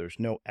iPhone, so there's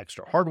no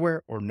extra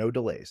hardware or no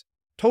delays.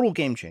 Total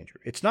game changer.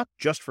 It's not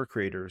just for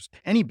creators.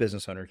 Any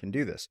business owner can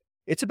do this.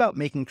 It's about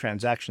making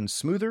transactions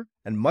smoother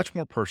and much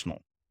more personal,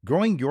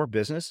 growing your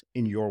business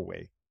in your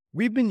way.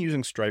 We've been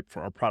using Stripe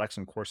for our products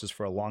and courses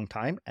for a long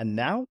time, and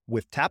now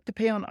with Tap to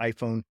Pay on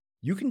iPhone,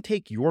 you can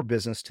take your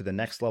business to the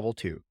next level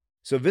too.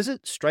 So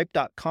visit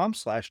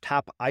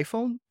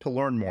stripe.com/tapiphone to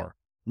learn more.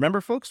 Remember,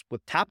 folks,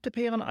 with Tap to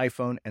Pay on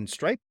iPhone and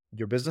Stripe,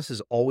 your business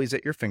is always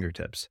at your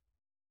fingertips.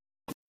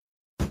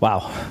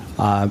 Wow.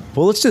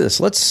 Well, let's do this.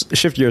 Let's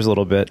shift gears a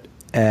little bit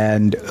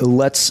and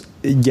let's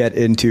get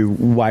into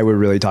why we're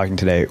really talking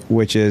today,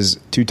 which is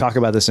to talk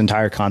about this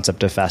entire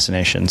concept of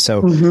fascination. So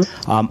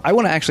I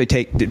want to actually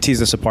tease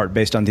this apart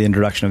based on the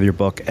introduction of your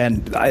book.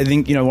 And I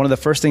think, one of the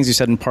first things you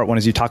said in part one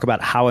is you talk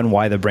about how and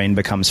why the brain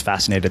becomes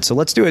fascinated. So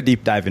let's do a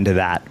deep dive into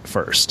that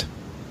first.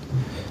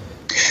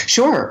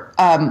 Sure.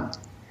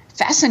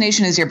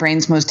 Fascination is your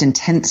brain's most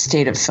intense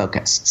state of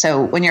focus.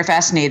 So when you're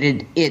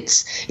fascinated,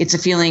 it's a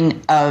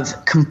feeling of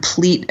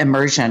complete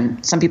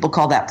immersion. Some people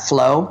call that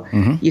flow.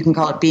 You can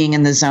call it being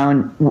in the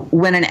zone.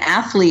 When an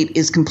athlete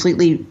is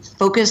completely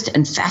focused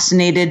and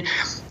fascinated,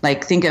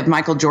 like think of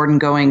Michael Jordan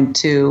going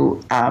to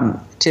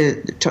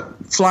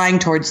flying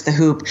towards the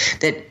hoop,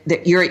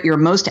 that you're at your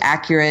most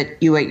accurate,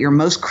 you at your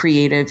most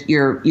creative,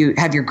 you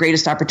have your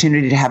greatest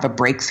opportunity to have a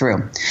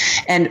breakthrough.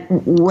 And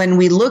when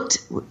we looked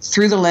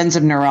through the lens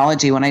of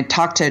neurology, when I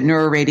talked to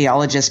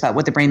neuroradiologists about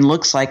what the brain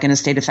looks like in a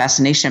state of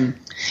fascination,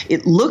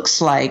 it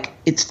looks like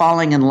it's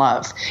falling in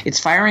love. It's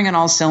firing on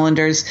all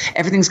cylinders.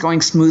 Everything's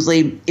going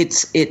smoothly.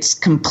 It's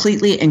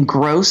completely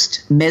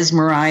engrossed,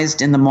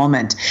 mesmerized in the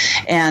moment.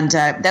 And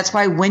that's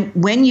why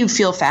when you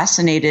feel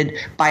fascinated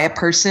by a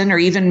person or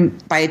even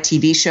by a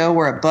TV show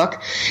or a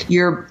book,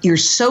 you're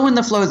so in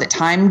the flow that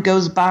time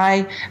goes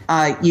by.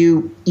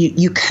 You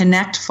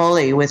connect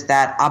fully with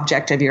that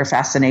object of your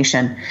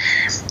fascination.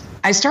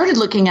 I started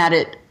looking at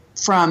it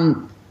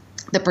from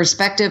the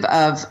perspective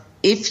of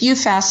if you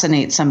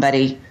fascinate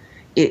somebody,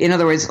 in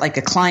other words, like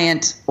a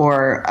client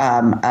or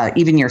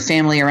even your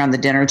family around the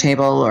dinner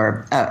table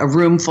or a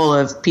room full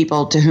of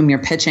people to whom you're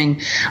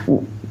pitching,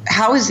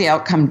 how is the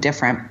outcome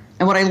different?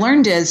 And what I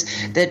learned is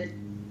that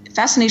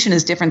fascination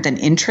is different than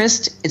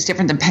interest. It's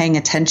different than paying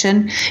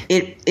attention.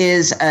 It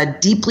is a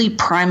deeply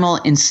primal,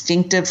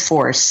 instinctive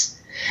force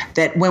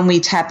that when we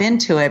tap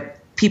into it,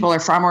 people are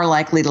far more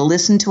likely to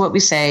listen to what we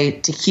say,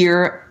 to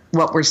hear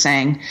what we're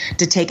saying,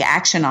 to take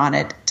action on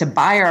it, to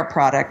buy our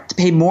product, to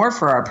pay more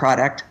for our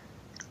product.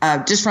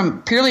 Just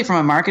purely from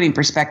a marketing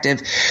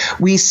perspective,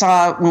 we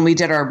saw when we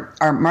did our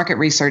market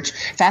research,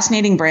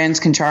 fascinating brands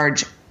can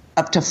charge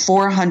up to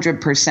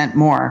 400%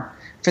 more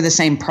for the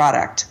same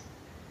product.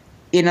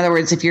 In other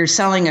words, if you're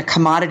selling a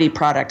commodity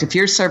product, if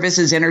your service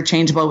is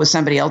interchangeable with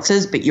somebody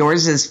else's, but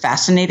yours is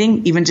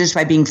fascinating, even just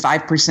by being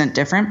 5%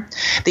 different,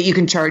 that you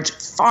can charge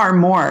far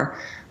more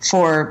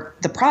for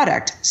the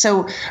product.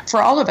 So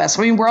for all of us,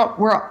 I mean,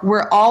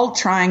 we're all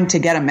trying to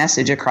get a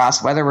message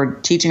across, whether we're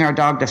teaching our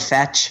dog to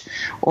fetch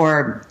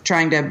or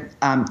trying to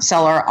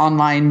sell our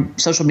online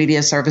social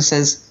media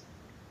services.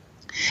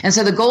 And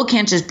so the goal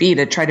can't just be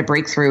to try to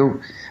break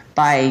through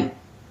by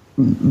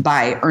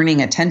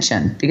earning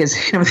attention, because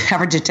the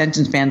average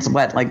attention span's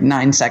like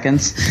 9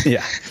 seconds.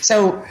 Yeah.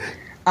 So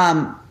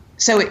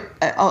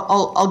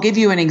I'll give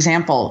you an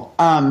example.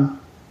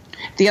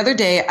 The other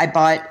day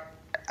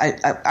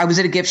I was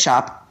at a gift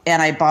shop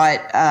and I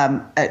bought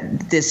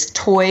this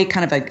toy,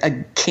 kind of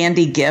a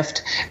candy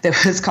gift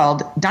that was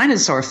called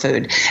dinosaur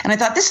food. And I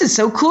thought, this is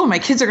so cool. My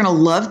kids are going to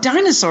love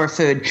dinosaur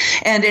food.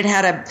 And it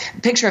had a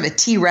picture of a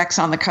T-Rex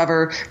on the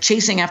cover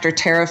chasing after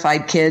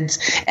terrified kids.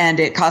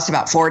 And it cost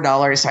about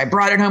 $4. So I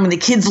brought it home and the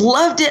kids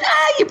loved it.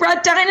 You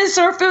brought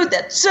dinosaur food.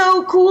 That's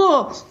so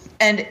cool.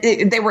 And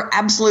they were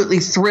absolutely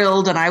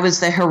thrilled, and I was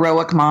the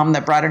heroic mom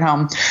that brought it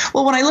home.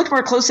 Well, when I looked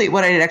more closely at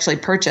what I had actually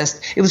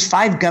purchased, it was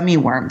 5 gummy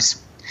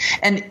worms.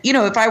 And,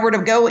 if I were to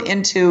go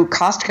into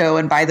Costco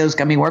and buy those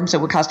gummy worms,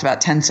 it would cost about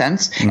 10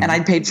 cents, and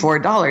I'd paid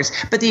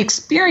 $4. But the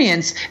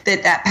experience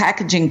that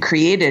packaging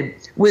created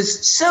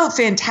was so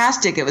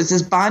fantastic. It was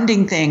this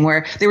bonding thing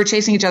where they were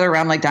chasing each other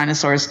around like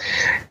dinosaurs.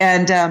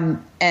 And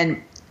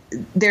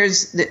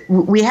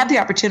we have the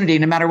opportunity,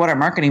 no matter what our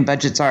marketing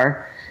budgets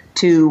are,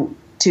 to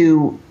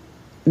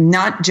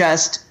not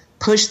just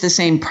push the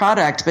same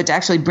product, but to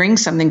actually bring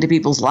something to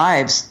people's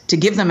lives, to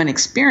give them an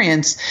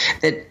experience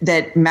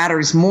that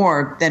matters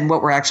more than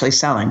what we're actually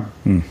selling.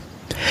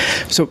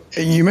 So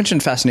you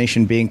mentioned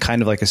fascination being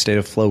kind of like a state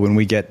of flow when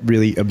we get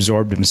really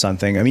absorbed in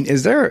something. I mean,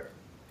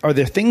 are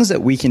there things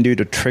that we can do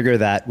to trigger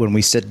that when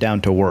we sit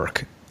down to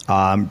work?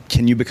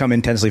 Can you become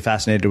intensely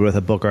fascinated with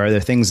a book, or are there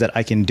things that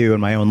I can do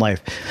in my own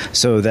life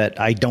so that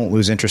I don't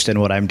lose interest in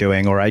what I'm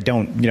doing, or I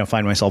don't,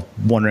 find myself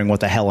wondering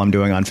what the hell I'm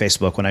doing on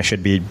Facebook when I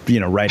should be,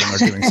 writing or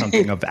doing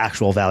something of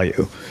actual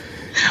value?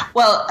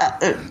 Well,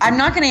 I'm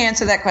not going to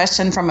answer that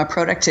question from a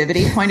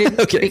productivity point of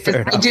view because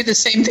I do the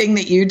same thing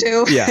that you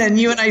do. Yeah. And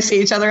you and I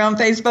see each other on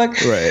Facebook.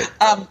 Right.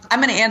 I'm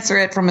going to answer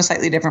it from a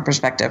slightly different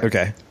perspective.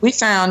 Okay. We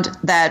found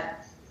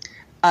that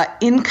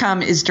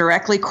income is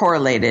directly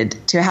correlated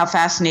to how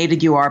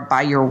fascinated you are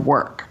by your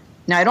work.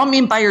 Now, I don't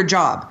mean by your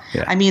job.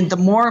 Yeah. I mean, the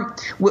more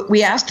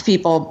we asked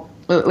people,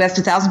 we asked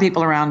 1,000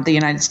 people around the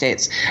United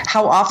States,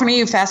 how often are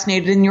you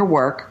fascinated in your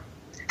work?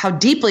 How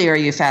deeply are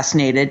you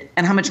fascinated?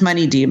 And how much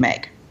money do you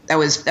make? That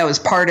was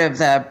part of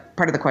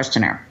the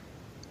questionnaire.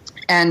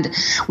 And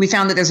we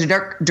found that there's a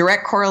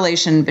direct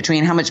correlation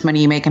between how much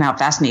money you make and how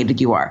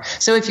fascinated you are.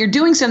 So if you're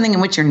doing something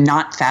in which you're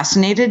not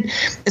fascinated,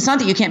 it's not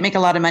that you can't make a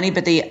lot of money,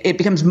 but it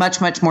becomes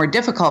much, much more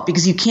difficult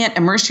because you can't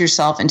immerse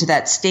yourself into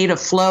that state of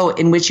flow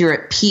in which you're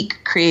at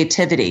peak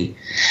creativity.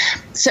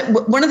 So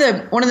one of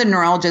the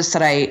neurologists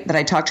that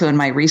I talked to in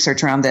my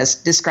research around this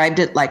described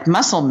it like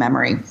muscle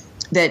memory.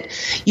 That,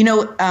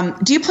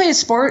 do you play a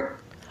sport?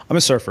 I'm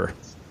a surfer.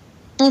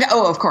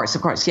 Oh, of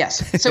course,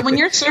 yes. So when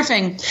you're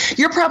surfing,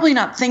 you're probably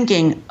not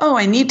thinking, oh,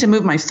 I need to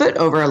move my foot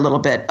over a little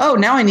bit. Oh,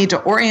 now I need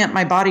to orient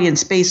my body in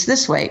space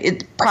this way.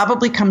 It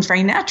probably comes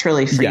very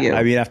naturally for you.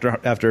 I mean,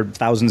 after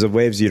thousands of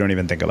waves, you don't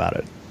even think about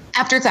it.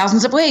 After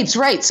thousands of waves,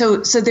 right? So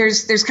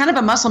there's kind of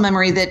a muscle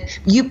memory that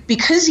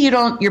because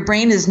your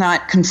brain is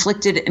not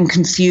conflicted and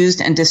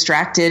confused and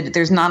distracted.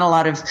 There's not a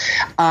lot of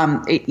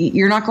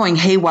you're not going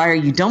haywire.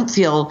 You don't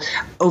feel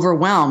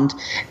overwhelmed.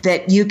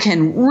 That you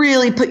can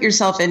really put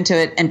yourself into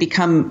it and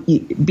become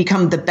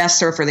the best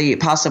surfer that you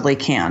possibly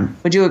can.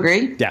 Would you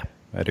agree? Yeah,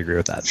 I'd agree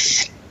with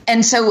that.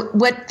 And so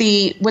what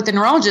the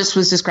neurologist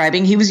was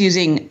describing, he was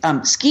using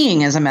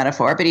skiing as a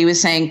metaphor, but he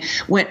was saying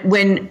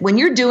when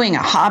you're doing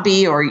a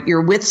hobby or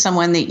you're with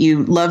someone that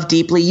you love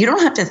deeply, you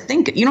don't have to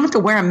think, you don't have to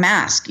wear a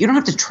mask, you don't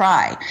have to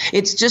try.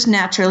 It's just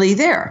naturally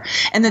there.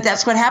 And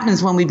that's what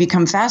happens when we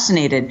become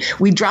fascinated.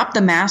 We drop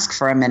the mask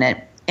for a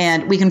minute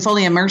and we can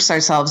fully immerse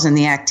ourselves in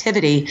the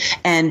activity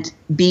and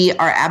be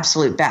our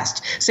absolute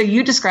best. So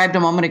you described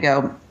a moment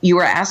ago, you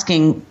were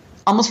asking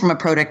almost from a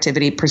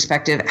productivity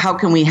perspective, how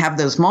can we have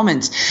those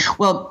moments?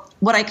 Well,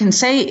 what I can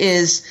say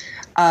is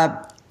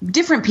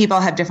different people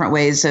have different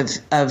ways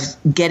of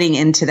getting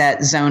into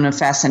that zone of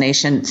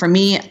fascination. For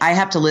me, I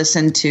have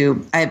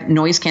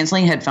noise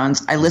canceling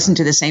headphones. I listen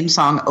to the same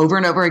song over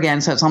and over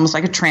again. So it's almost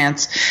like a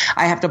trance.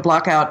 I have to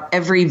block out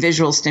every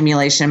visual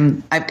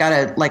stimulation. I've got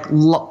to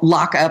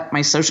lock up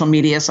my social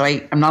media. So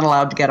I'm not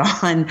allowed to get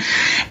on.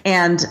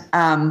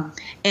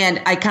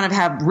 And I kind of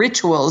have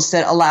rituals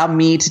that allow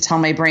me to tell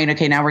my brain,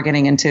 okay, now we're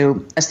getting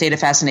into a state of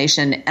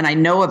fascination. And I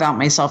know about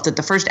myself that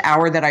the first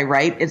hour that I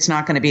write, it's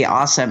not going to be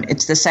awesome.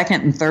 It's the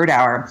second and third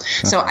hour.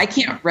 So I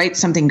can't write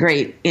something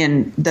great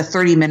in the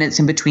 30 minutes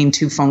in between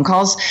two phone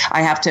calls.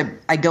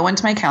 I go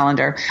into my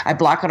calendar, I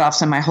block it off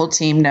so my whole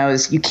team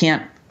knows you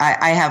can't.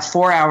 I have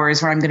 4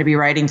 hours where I'm going to be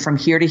writing from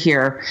here to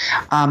here.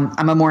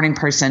 I'm a morning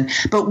person.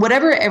 But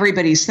whatever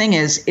everybody's thing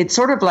is, it's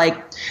sort of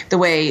like the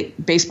way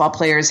baseball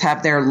players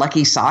have their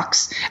lucky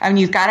socks. I mean,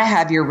 you've got to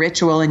have your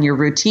ritual and your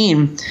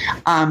routine,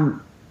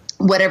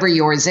 whatever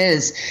yours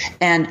is.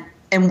 And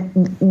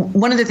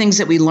one of the things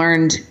that we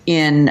learned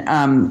in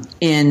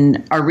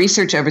our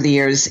research over the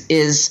years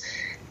is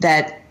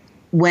that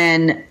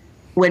when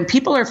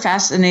people are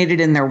fascinated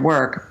in their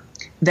work,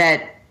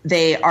 that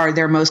they are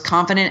their most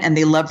confident and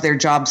they love their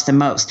jobs the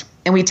most.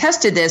 And we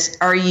tested this.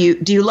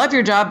 Do you love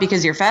your job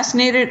because you're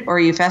fascinated, or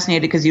are you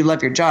fascinated because you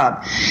love your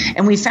job?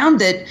 And we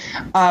found that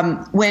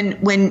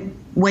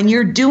when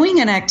you're doing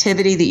an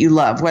activity that you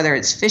love, whether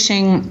it's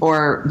fishing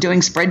or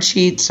doing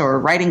spreadsheets or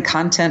writing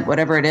content,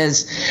 whatever it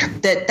is,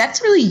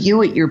 that's really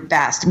you at your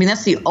best. I mean,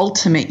 that's the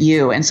ultimate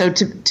you. And so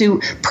to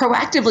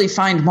proactively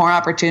find more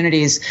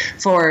opportunities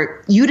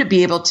for you to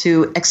be able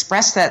to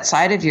express that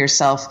side of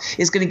yourself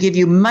is going to give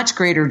you much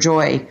greater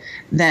joy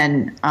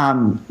than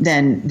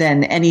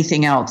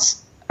anything else.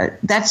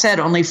 That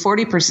said, only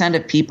 40%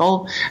 of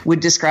people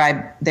would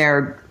describe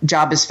their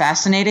job as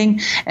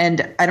fascinating.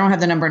 And I don't have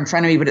the number in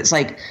front of me, but it's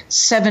like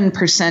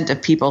 7%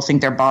 of people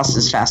think their boss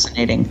is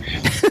fascinating.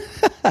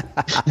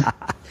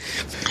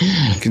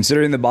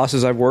 Considering the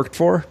bosses I've worked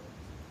for,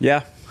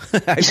 yeah,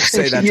 I'd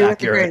say that's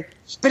accurate.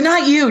 But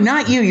not you.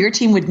 Your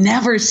team would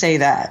never say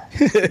that.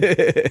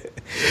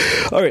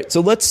 All right,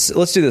 so let's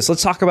do this.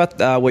 Let's talk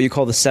about what you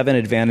call the 7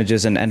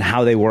 advantages and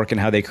how they work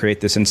and how they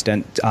create this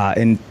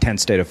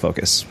intense state of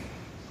focus.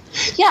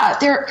 Yeah,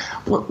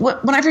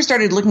 when I first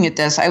started looking at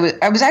this, I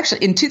was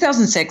actually in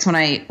 2006 when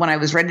I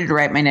was ready to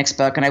write my next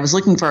book, and I was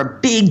looking for a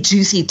big,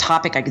 juicy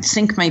topic I could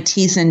sink my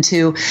teeth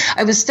into.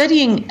 I was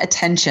studying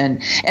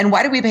attention and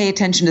why do we pay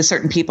attention to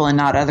certain people and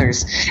not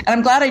others. And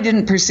I'm glad I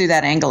didn't pursue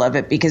that angle of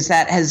it, because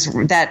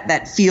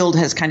that field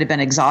has kind of been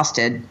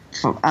exhausted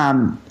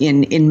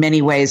in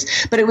many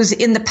ways. But it was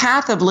in the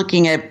path of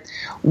looking at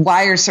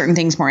why are certain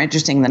things more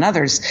interesting than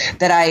others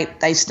that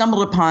I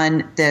stumbled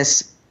upon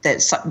this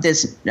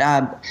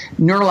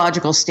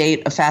neurological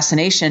state of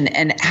fascination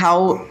and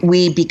how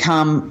we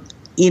become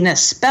in a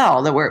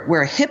spell, that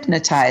we're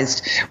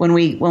hypnotized when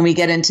we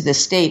get into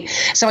this state.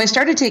 So I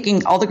started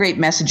taking all the great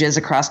messages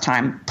across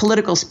time,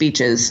 political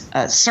speeches,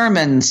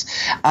 sermons,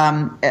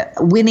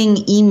 winning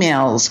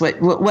emails,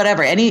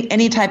 whatever,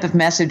 any type of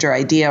message or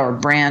idea or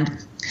brand.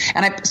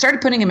 And I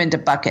started putting them into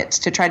buckets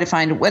to try to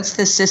find what's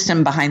the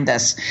system behind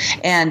this,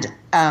 and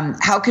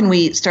how can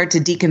we start to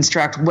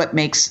deconstruct what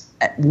makes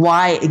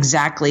why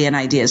exactly an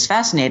idea is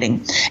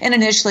fascinating. And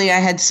initially I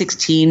had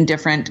 16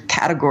 different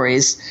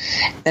categories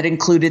that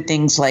included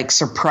things like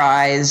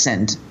surprise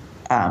and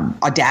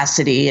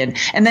audacity. And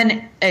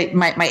then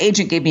my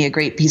agent gave me a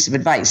great piece of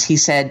advice. He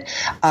said,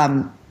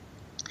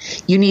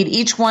 you need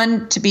each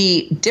one to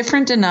be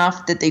different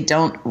enough that they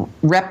don't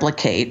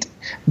replicate,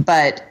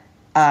 but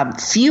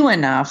few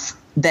enough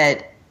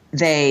that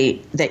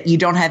you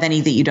don't have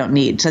any that you don't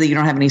need, so that you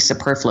don't have any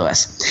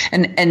superfluous.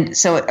 And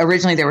so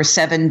originally there were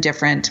 7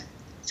 different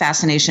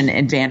fascination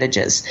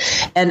advantages.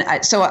 And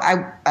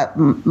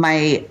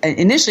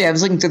initially I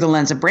was looking through the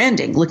lens of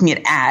branding, looking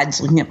at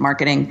ads, looking at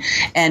marketing,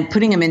 and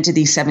putting them into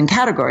these 7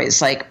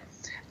 categories, like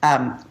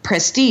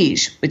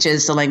prestige, which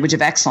is the language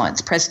of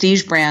excellence.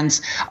 Prestige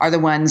brands are the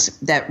ones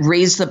that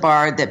raise the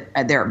bar,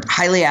 that they're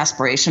highly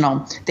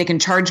aspirational. They can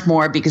charge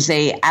more because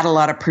they add a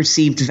lot of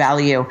perceived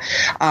value.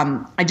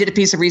 I did a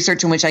piece of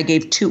research in which I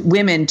gave 2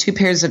 women 2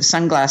 pairs of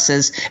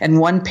sunglasses, and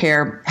one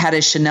pair had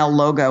a Chanel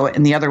logo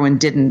and the other one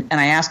didn't.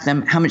 And I asked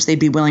them how much they'd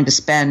be willing to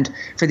spend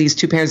for these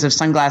 2 pairs of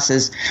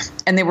sunglasses.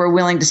 And they were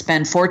willing to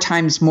spend 4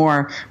 times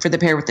more for the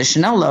pair with the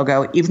Chanel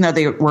logo, even though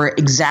they were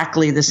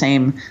exactly the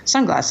same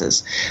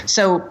sunglasses.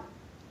 So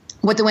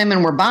what the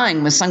women were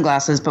buying was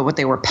sunglasses, but what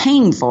they were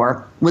paying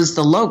for was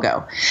the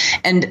logo.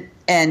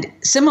 And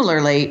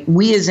similarly,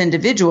 we as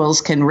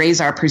individuals can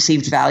raise our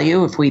perceived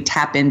value if we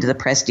tap into the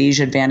prestige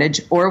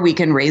advantage, or we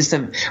can raise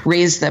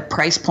the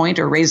price point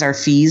or raise our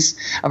fees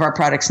of our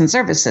products and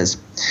services.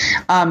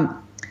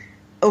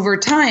 Over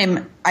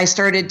time, I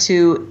started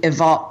to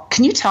evolve.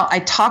 Can you tell? I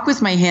talk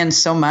with my hands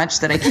so much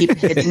that I keep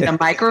hitting the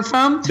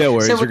microphone. No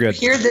worries, so you're good. So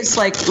hear this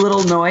like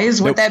little noise.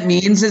 Nope. What that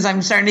means is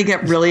I'm starting to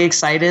get really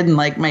excited and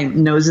like my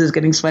nose is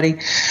getting sweaty.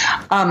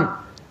 So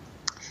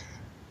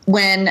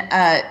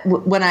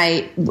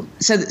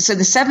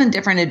the 7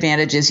 different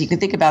advantages, you can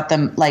think about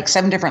them like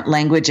 7 different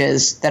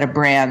languages that a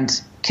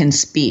brand can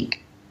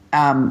speak,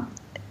 and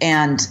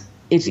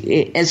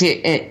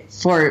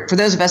for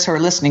those of us who are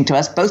listening to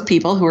us, both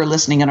people who are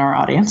listening in our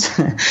audience,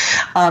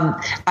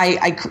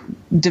 I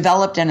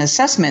developed an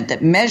assessment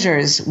that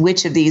measures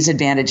which of these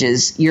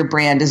advantages your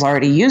brand is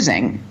already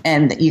using.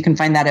 And you can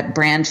find that at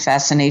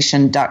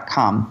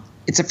brandfascination.com.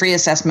 It's a free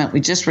assessment. We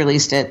just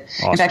released it.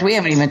 Awesome. In fact, we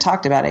haven't even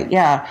talked about it.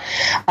 Yeah.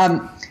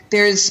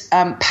 There's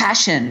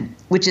passion,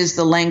 which is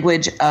the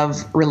language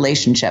of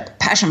relationship.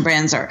 Passion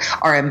brands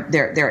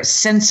they're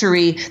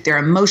sensory, they're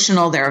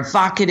emotional, they're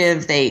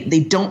evocative.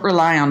 They don't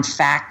rely on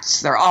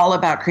facts. They're all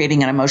about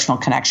creating an emotional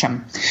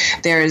connection.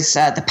 There's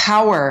the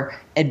power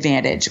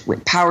advantage.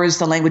 Power is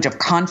the language of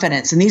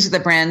confidence. And these are the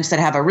brands that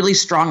have a really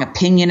strong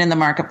opinion in the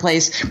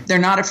marketplace. They're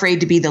not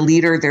afraid to be the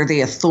leader. They're the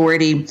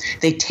authority.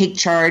 They take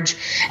charge.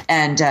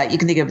 And you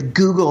can think of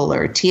Google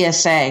or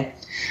TSA.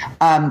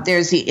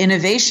 There's the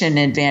innovation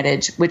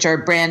advantage, which are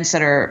brands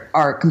that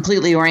are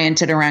completely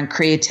oriented around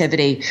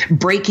creativity,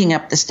 breaking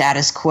up the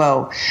status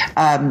quo,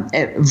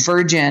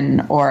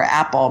 Virgin or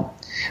Apple.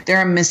 There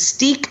are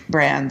mystique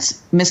brands.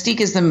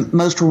 Mystique is the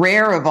most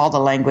rare of all the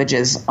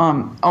languages.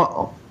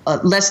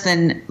 Less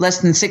than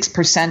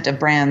 6% of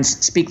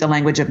brands speak the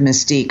language of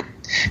mystique.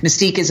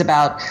 Mystique is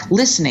about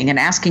listening and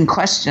asking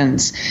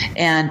questions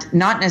and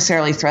not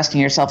necessarily thrusting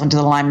yourself into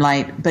the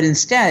limelight, but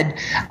instead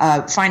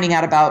finding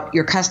out about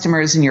your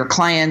customers and your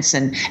clients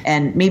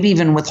and maybe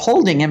even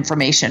withholding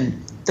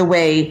information the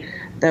way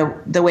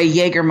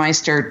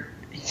Jägermeister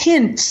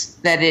hints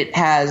that it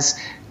has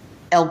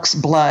elk's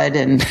blood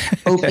and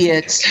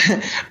opiates,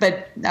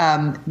 but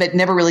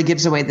never really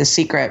gives away the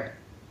secret.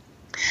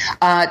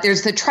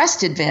 There's the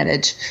trust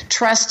advantage.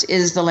 Trust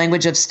is the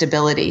language of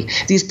stability.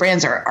 These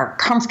brands are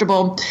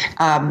comfortable.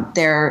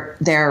 They're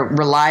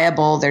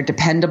reliable. They're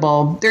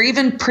dependable. They're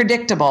even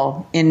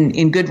predictable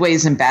in good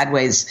ways and bad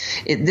ways.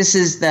 This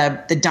is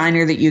the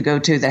diner that you go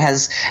to that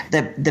has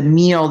the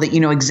meal that you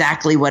know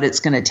exactly what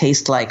it's going to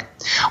taste like.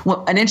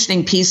 Well, an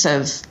interesting piece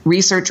of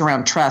research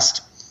around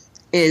trust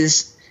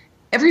is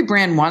every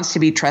brand wants to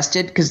be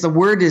trusted because the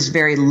word is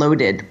very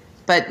loaded.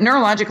 But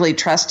neurologically,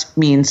 trust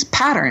means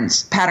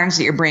patterns that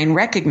your brain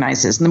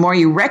recognizes. And the more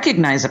you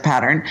recognize a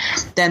pattern,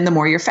 then the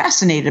more you're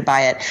fascinated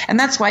by it. And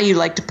that's why you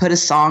like to put a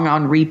song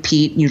on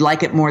repeat. You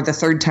like it more the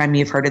third time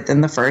you've heard it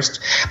than the first.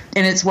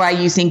 And it's why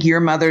you think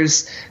your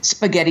mother's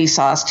spaghetti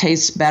sauce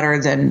tastes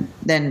better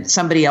than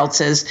somebody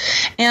else's.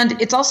 And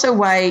it's also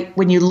why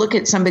when you look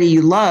at somebody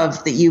you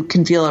love, that you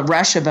can feel a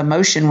rush of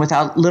emotion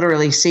without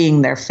literally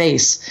seeing their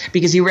face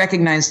because you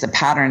recognize the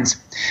patterns.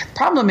 The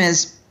problem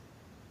is,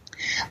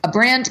 a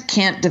brand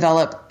can't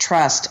develop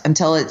trust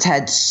until it's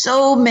had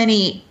so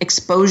many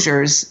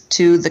exposures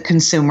to the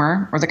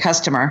consumer or the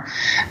customer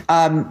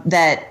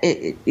that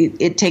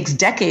it takes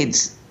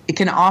decades it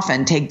can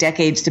often take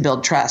decades to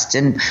build trust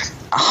and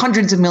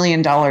hundreds of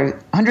millions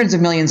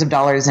of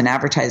dollars in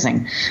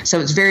advertising. So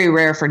it's very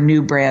rare for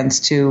new brands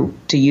to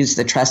use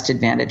the trust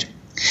advantage.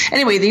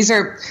 Anyway,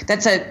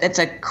 that's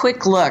a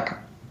quick look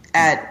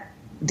at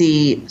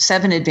the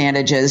 7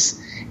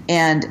 advantages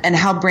and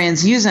how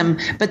brands use them.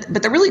 But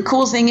the really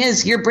cool thing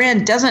is your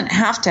brand doesn't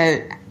have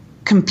to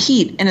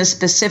compete in a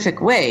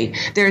specific way.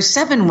 There are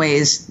 7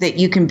 ways that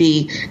you can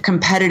be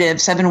competitive,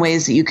 7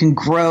 ways that you can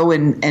grow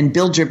and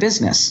build your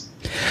business.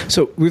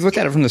 So we've looked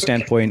at it from the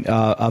standpoint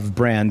of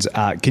brands.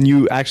 Can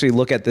you actually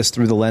look at this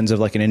through the lens of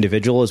like an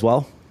individual as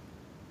well?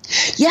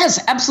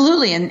 Yes,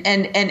 absolutely. And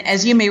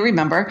as you may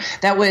remember,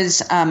 that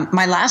was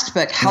my last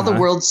book, How the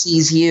World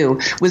Sees You,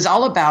 was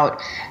all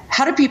about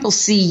how do people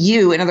see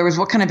you? In other words,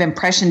 what kind of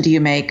impression do you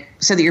make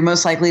so that you're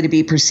most likely to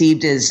be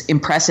perceived as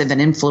impressive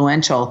and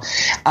influential?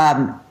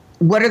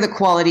 What are the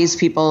qualities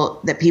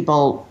people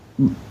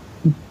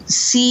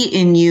see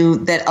in you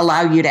that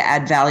allow you to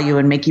add value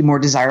and make you more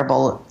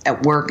desirable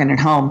at work and at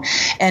home?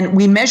 And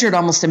we measured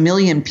almost 1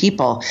 million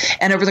people.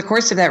 And over the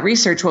course of that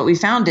research, what we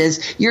found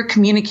is you're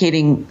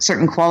communicating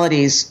certain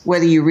qualities,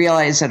 whether you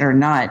realize it or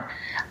not.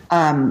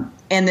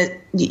 And that,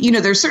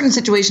 there are certain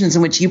situations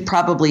in which you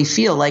probably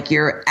feel like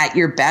you're at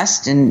your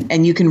best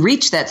and you can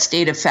reach that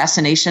state of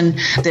fascination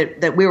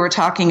that we were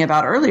talking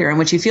about earlier, in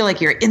which you feel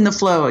like you're in the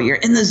flow, you're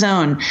in the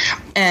zone,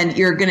 and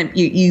you're going to,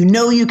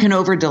 you can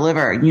over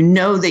deliver,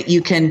 that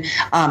you can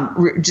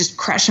just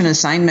crush an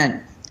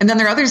assignment. And then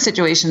there are other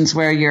situations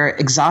where you're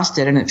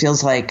exhausted and it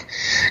feels like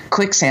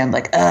quicksand,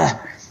 like,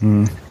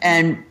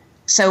 And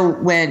so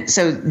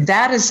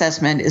that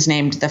assessment is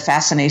named the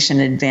Fascination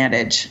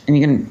Advantage, and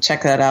you can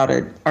check that out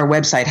at our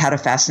website, How to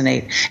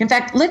Fascinate. In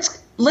fact,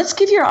 let's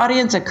give your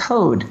audience a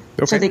code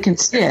so they can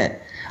see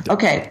it.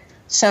 Okay,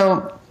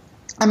 so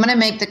I'm going to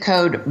make the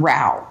code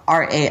RAO,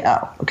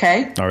 R-A-O.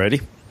 Okay.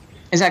 Alrighty.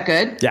 Is that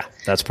good? Yeah,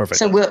 that's perfect.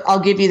 So I'll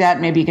give you that.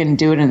 Maybe you can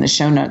do it in the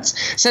show notes.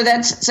 So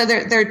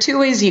there are 2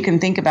 ways you can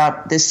think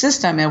about this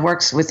system. It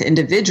works with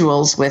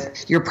individuals,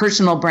 with your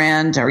personal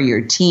brand or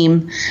your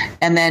team,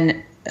 and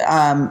then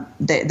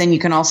you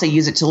can also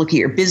use it to look at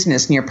your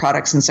business and your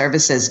products and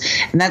services.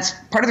 And that's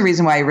part of the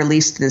reason why I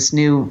released this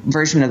new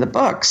version of the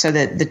book, so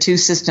that the 2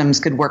 systems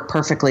could work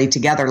perfectly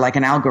together like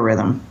an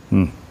algorithm.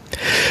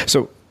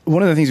 So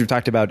one of the things we've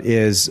talked about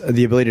is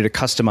the ability to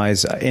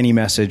customize any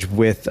message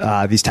with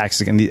these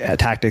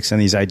tactics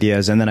and these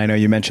ideas. And then I know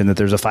you mentioned that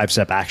there's a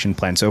 5-step action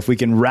plan. So if we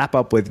can wrap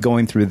up with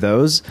going through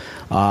those,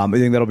 I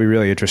think that'll be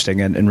really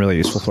interesting and really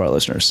useful for our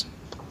listeners.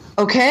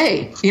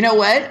 Okay, you know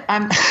what?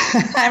 I'm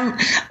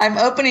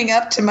opening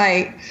up to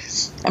my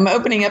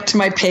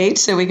page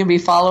so we can be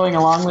following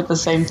along with the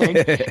same thing.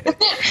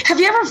 Have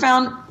you ever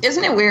found?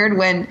 Isn't it weird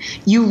when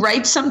you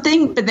write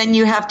something, but then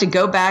you have to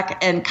go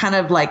back and kind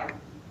of like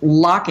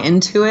lock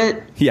into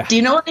it? Yeah. Do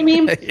you know what I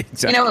mean?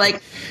 Exactly.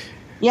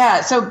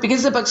 So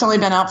because the book's only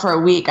been out for a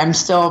week, I'm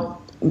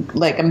still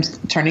I'm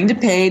turning to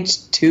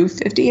page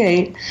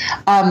 258.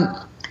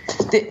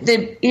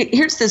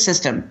 Here's the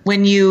system.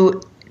 When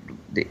you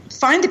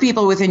find the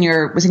people within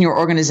your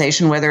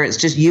organization, whether it's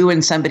just you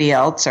and somebody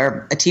else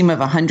or a team of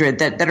 100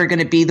 that are going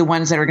to be the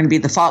ones that are going to be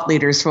the thought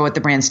leaders for what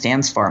the brand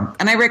stands for.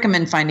 And I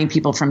recommend finding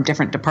people from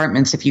different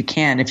departments if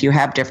you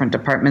have different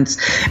departments,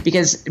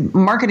 because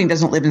marketing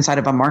doesn't live inside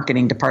of a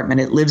marketing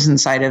department. It lives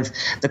inside of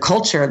the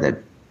culture that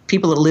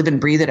people that live and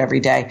breathe it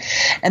every day.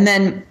 And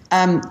then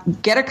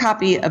get a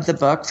copy of the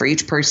book for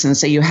each person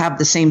so you have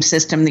the same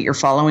system that you're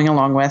following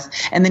along with.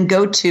 And then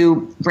go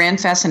to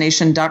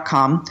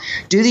brandfascination.com,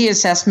 do the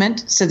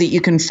assessment so that you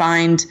can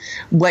find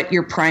what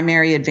your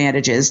primary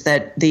advantage is,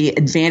 that the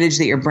advantage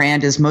that your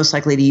brand is most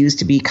likely to use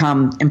to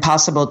become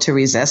impossible to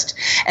resist.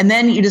 And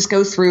then you just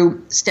go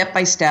through step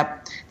by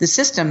step the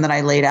system that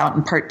I laid out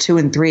in part 2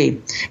 and 3.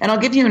 And I'll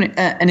give you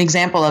an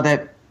example of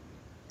it.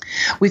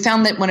 We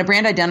found that when a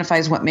brand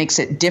identifies what makes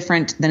it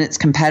different than its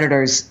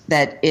competitors,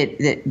 that's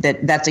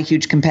a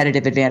huge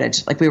competitive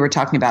advantage, like we were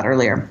talking about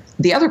earlier.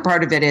 The other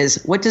part of it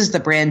is, what does the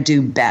brand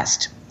do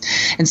best?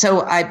 And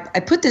so I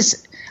put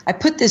this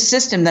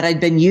system that I'd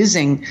been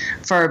using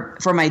for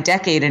my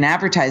decade in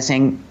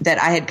advertising,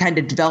 that I had kind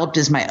of developed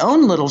as my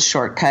own little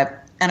shortcut.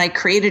 And I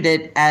created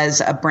it as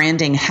a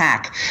branding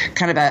hack,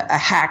 kind of a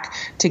hack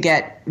to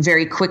get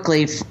very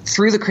quickly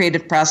through the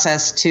creative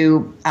process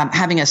to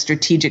having a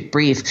strategic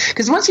brief.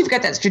 Because once you've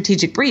got that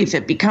strategic brief,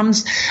 it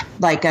becomes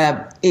like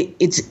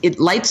it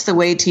lights the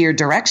way to your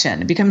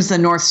direction. It becomes the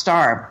North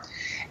Star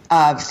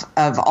of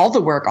all the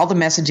work, all the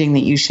messaging that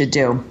you should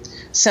do.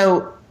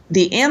 So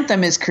the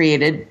anthem is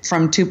created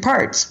from 2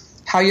 parts.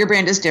 How your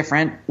brand is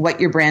different, what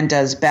your brand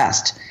does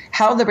best.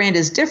 How the brand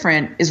is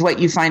different is what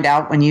you find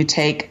out when you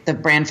take the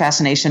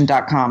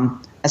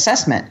brandfascination.com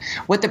assessment.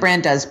 What the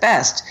brand does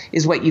best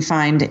is what you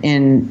find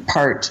in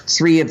part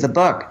 3 of the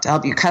book to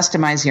help you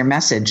customize your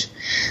message.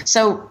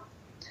 So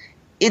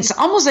it's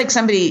almost like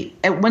somebody,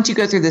 once you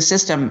go through the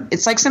system,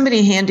 it's like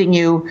somebody handing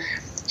you,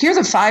 here are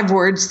the 5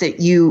 words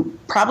that you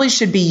probably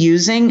should be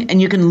using,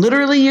 and you can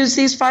literally use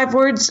these 5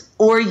 words,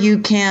 or you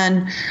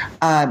can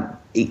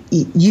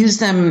use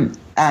them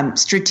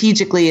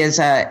strategically as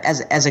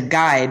a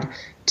guide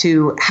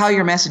to how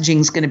your messaging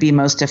is going to be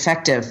most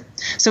effective.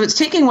 So it's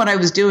taking what I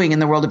was doing in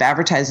the world of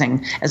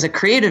advertising as a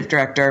creative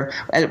director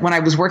when I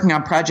was working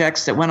on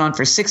projects that went on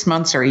for 6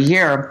 months or a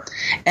year,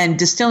 and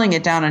distilling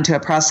it down into a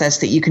process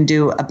that you can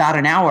do about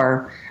an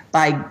hour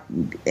by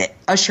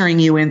ushering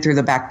you in through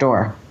the back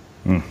door.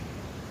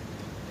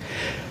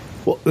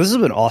 Well, this has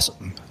been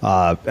awesome,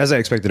 as I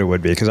expected it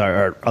would be, because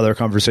our other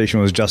conversation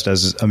was just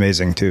as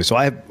amazing, too. So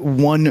I have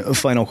one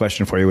final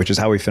question for you, which is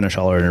how we finish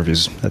all our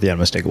interviews at the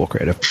Unmistakable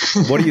Creative.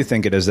 What do you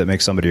think it is that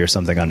makes somebody or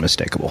something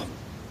unmistakable?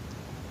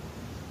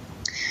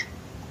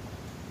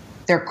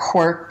 Their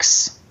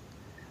quirks,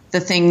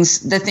 the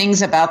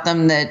things about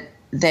them that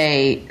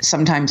they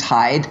sometimes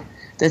hide,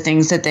 the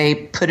things that they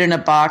put in a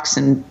box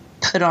and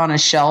put on a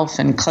shelf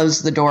and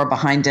close the door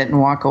behind it and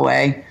walk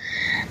away,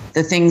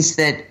 the things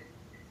that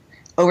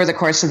over the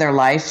course of their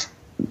life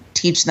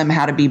teach them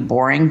how to be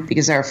boring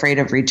because they're afraid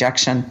of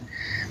rejection.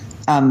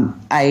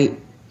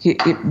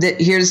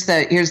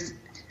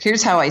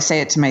 Here's how I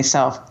say it to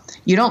myself.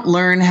 You don't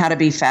learn how to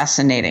be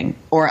fascinating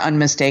or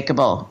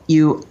unmistakable.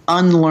 You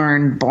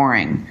unlearn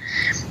boring.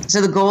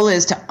 So the goal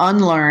is to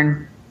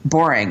unlearn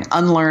boring,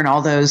 unlearn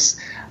all those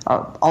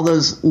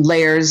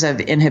layers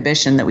of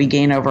inhibition that we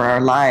gain over our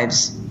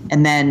lives,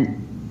 and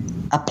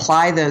then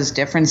apply those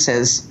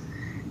differences,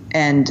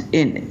 and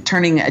in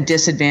turning a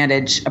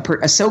disadvantage,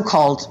 a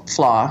so-called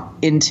flaw,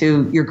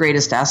 into your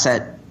greatest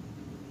asset.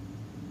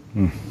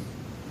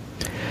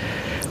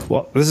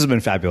 Well, this has been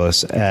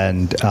fabulous,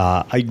 and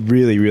I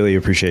really, really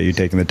appreciate you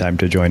taking the time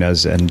to join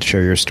us and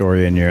share your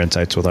story and your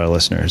insights with our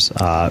listeners.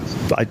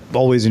 I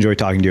always enjoy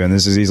talking to you, and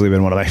this has easily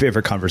been one of my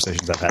favorite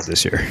conversations I've had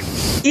this year.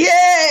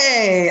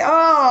 Yay!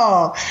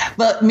 Oh,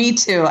 but me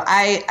too.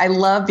 I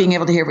love being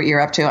able to hear what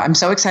you're up to. I'm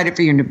so excited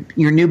for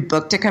your new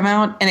book to come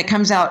out, and it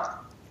comes out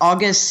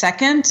August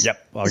 2nd?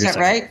 Yep. August Is that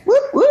 2nd. right?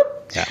 Whoop,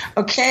 whoop. Yeah.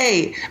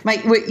 Okay.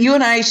 Mike, you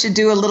and I should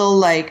do a little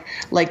like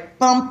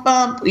bump,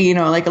 like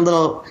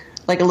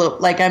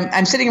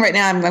I'm sitting right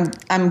now,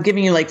 I'm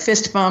giving you like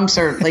fist bumps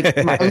or like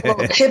my little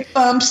hip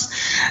bumps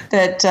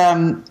that,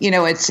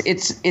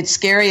 it's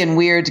scary and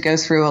weird to go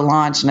through a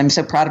launch. And I'm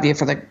so proud of you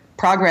for the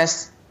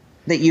progress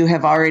that you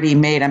have already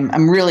made.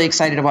 I'm really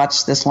excited to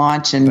watch this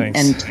launch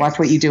and watch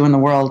what you do in the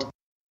world.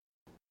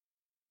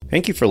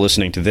 Thank you for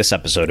listening to this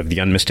episode of the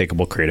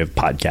Unmistakable Creative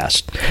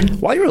Podcast.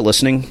 While you were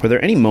listening, were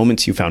there any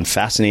moments you found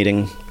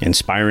fascinating,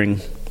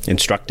 inspiring,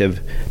 instructive,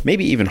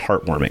 maybe even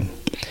heartwarming?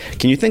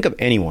 Can you think of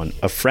anyone,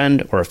 a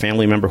friend or a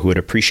family member who would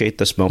appreciate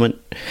this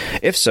moment?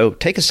 If so,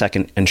 take a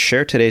second and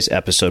share today's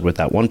episode with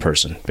that one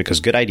person, because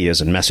good ideas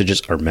and messages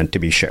are meant to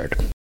be shared.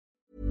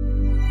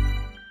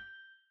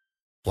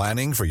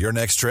 Planning for your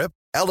next trip?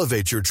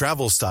 Elevate your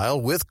travel style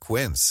with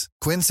Quince.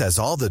 Quince has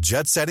all the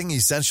jet-setting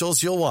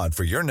essentials you'll want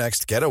for your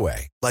next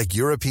getaway, like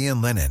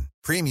European linen,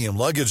 premium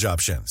luggage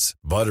options,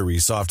 buttery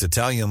soft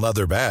Italian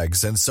leather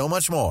bags, and so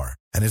much more.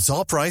 And it's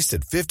all priced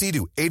at 50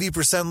 to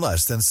 80%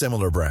 less than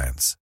similar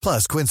brands.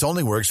 Plus, Quince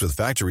only works with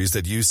factories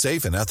that use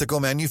safe and ethical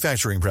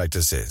manufacturing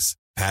practices.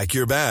 Pack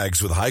your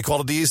bags with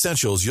high-quality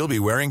essentials you'll be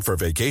wearing for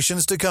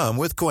vacations to come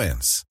with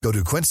Quince. Go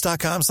to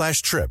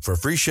quince.com/trip for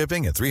free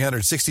shipping and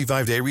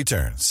 365-day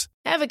returns.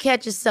 Ever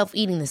catch yourself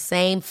eating the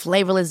same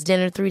flavorless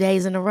dinner 3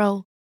 days in a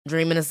row?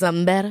 Dreaming of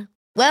something better?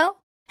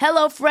 Well,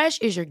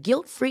 HelloFresh is your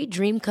guilt-free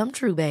dream come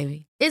true,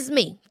 baby. It's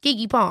me,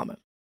 Keke Palmer.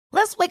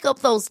 Let's wake up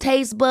those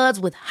taste buds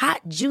with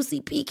hot,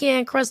 juicy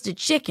pecan-crusted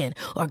chicken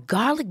or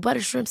garlic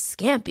butter shrimp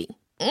scampi.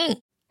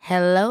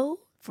 Hello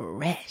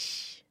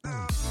Fresh.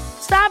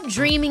 Stop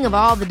dreaming of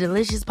all the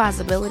delicious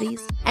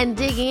possibilities and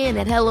dig in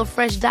at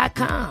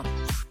HelloFresh.com.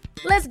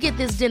 Let's get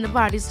this dinner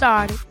party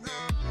started.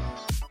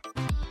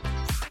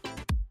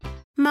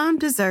 Mom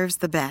deserves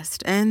the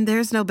best, and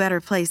there's no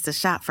better place to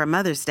shop for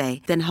Mother's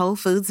Day than Whole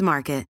Foods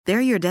Market. They're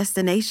your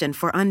destination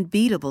for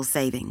unbeatable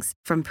savings,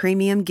 from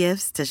premium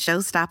gifts to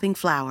show-stopping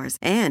flowers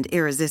and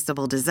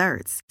irresistible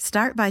desserts.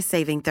 Start by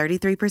saving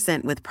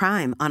 33% with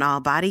Prime on all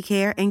body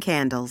care and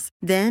candles.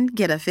 Then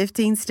get a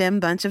 15-stem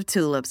bunch of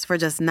tulips for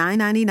just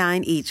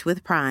 $9.99 each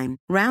with Prime.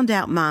 Round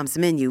out Mom's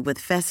menu with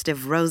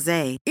festive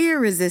rosé,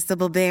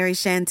 irresistible berry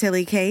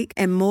chantilly cake,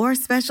 and more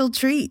special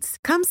treats.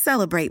 Come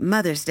celebrate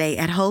Mother's Day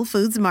at Whole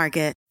Foods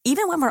Market.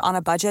 Even when we're on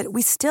a budget,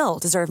 we still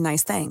deserve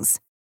nice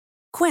things.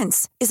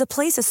 Quince is a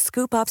place to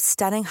scoop up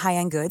stunning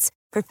high-end goods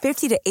for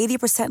 50 to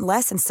 80%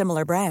 less than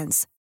similar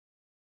brands.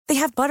 They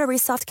have buttery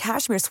soft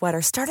cashmere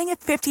sweaters starting at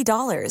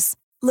 $50,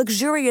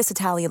 luxurious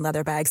Italian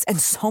leather bags,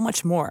 and so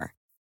much more.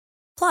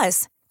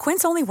 Plus,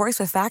 Quince only works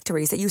with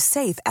factories that use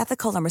safe,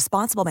 ethical, and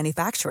responsible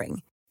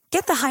manufacturing.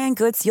 Get the high-end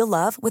goods you'll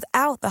love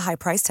without the high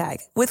price tag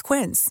with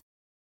Quince.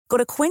 Go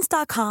to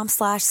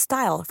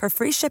quince.com/style for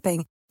free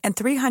shipping and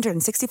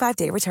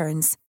 365-day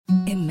returns.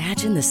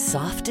 Imagine the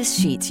softest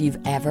sheets you've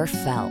ever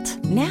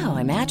felt. Now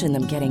imagine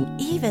them getting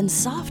even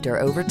softer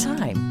over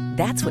time.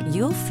 That's what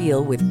you'll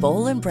feel with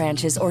Boll &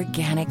 Branch's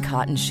organic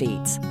cotton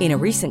sheets. In a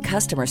recent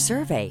customer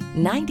survey,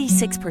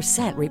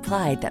 96%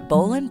 replied that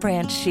Boll &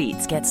 Branch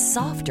sheets get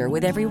softer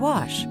with every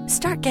wash.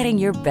 Start getting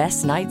your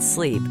best night's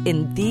sleep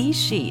in these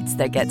sheets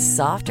that get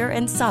softer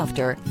and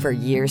softer for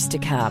years to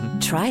come.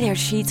 Try their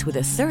sheets with a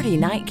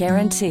 30-night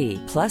guarantee.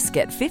 Plus,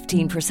 get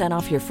 15%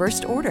 off your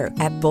first order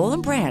at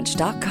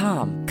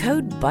bollandbranch.com.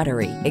 Code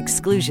BUTTERY.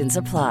 Exclusions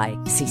apply.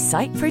 See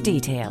site for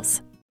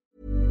details.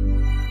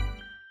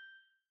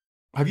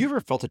 Have you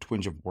ever felt a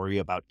twinge of worry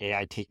about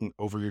AI taking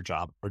over your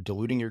job or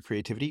diluting your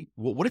creativity?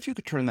 Well, what if you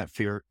could turn that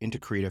fear into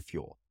creative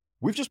fuel?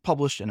 We've just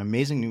published an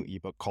amazing new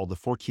ebook called The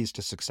 4 Keys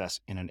to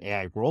Success in an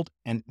AI World,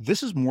 and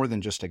this is more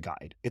than just a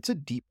guide. It's a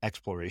deep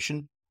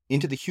exploration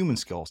into the human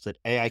skills that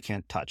AI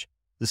can't touch,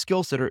 the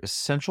skills that are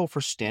essential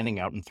for standing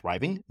out and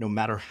thriving, no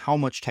matter how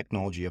much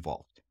technology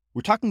evolved.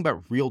 We're talking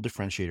about real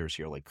differentiators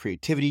here, like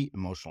creativity,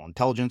 emotional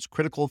intelligence,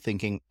 critical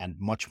thinking, and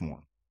much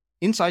more.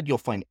 Inside, you'll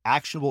find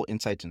actionable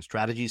insights and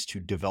strategies to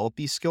develop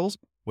these skills,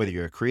 whether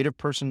you're a creative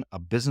person, a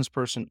business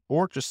person,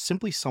 or just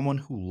simply someone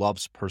who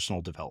loves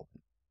personal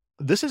development.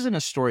 This isn't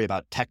a story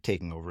about tech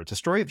taking over. It's a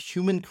story of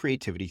human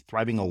creativity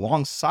thriving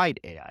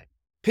alongside AI.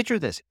 Picture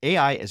this,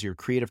 AI as your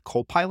creative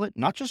co-pilot,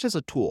 not just as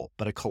a tool,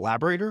 but a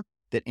collaborator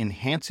that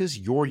enhances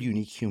your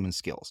unique human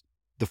skills.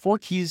 The 4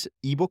 Keys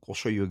ebook will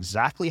show you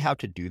exactly how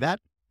to do that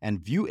and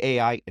view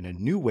AI in a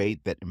new way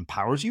that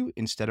empowers you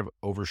instead of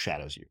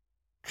overshadows you.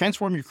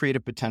 Transform your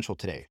creative potential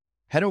today.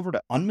 Head over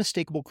to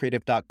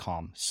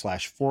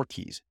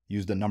unmistakablecreative.com/4keys.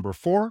 Use the number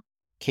 4,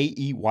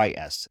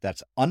 KEYS.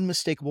 That's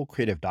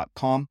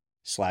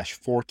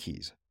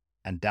unmistakablecreative.com/4keys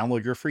and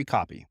download your free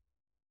copy.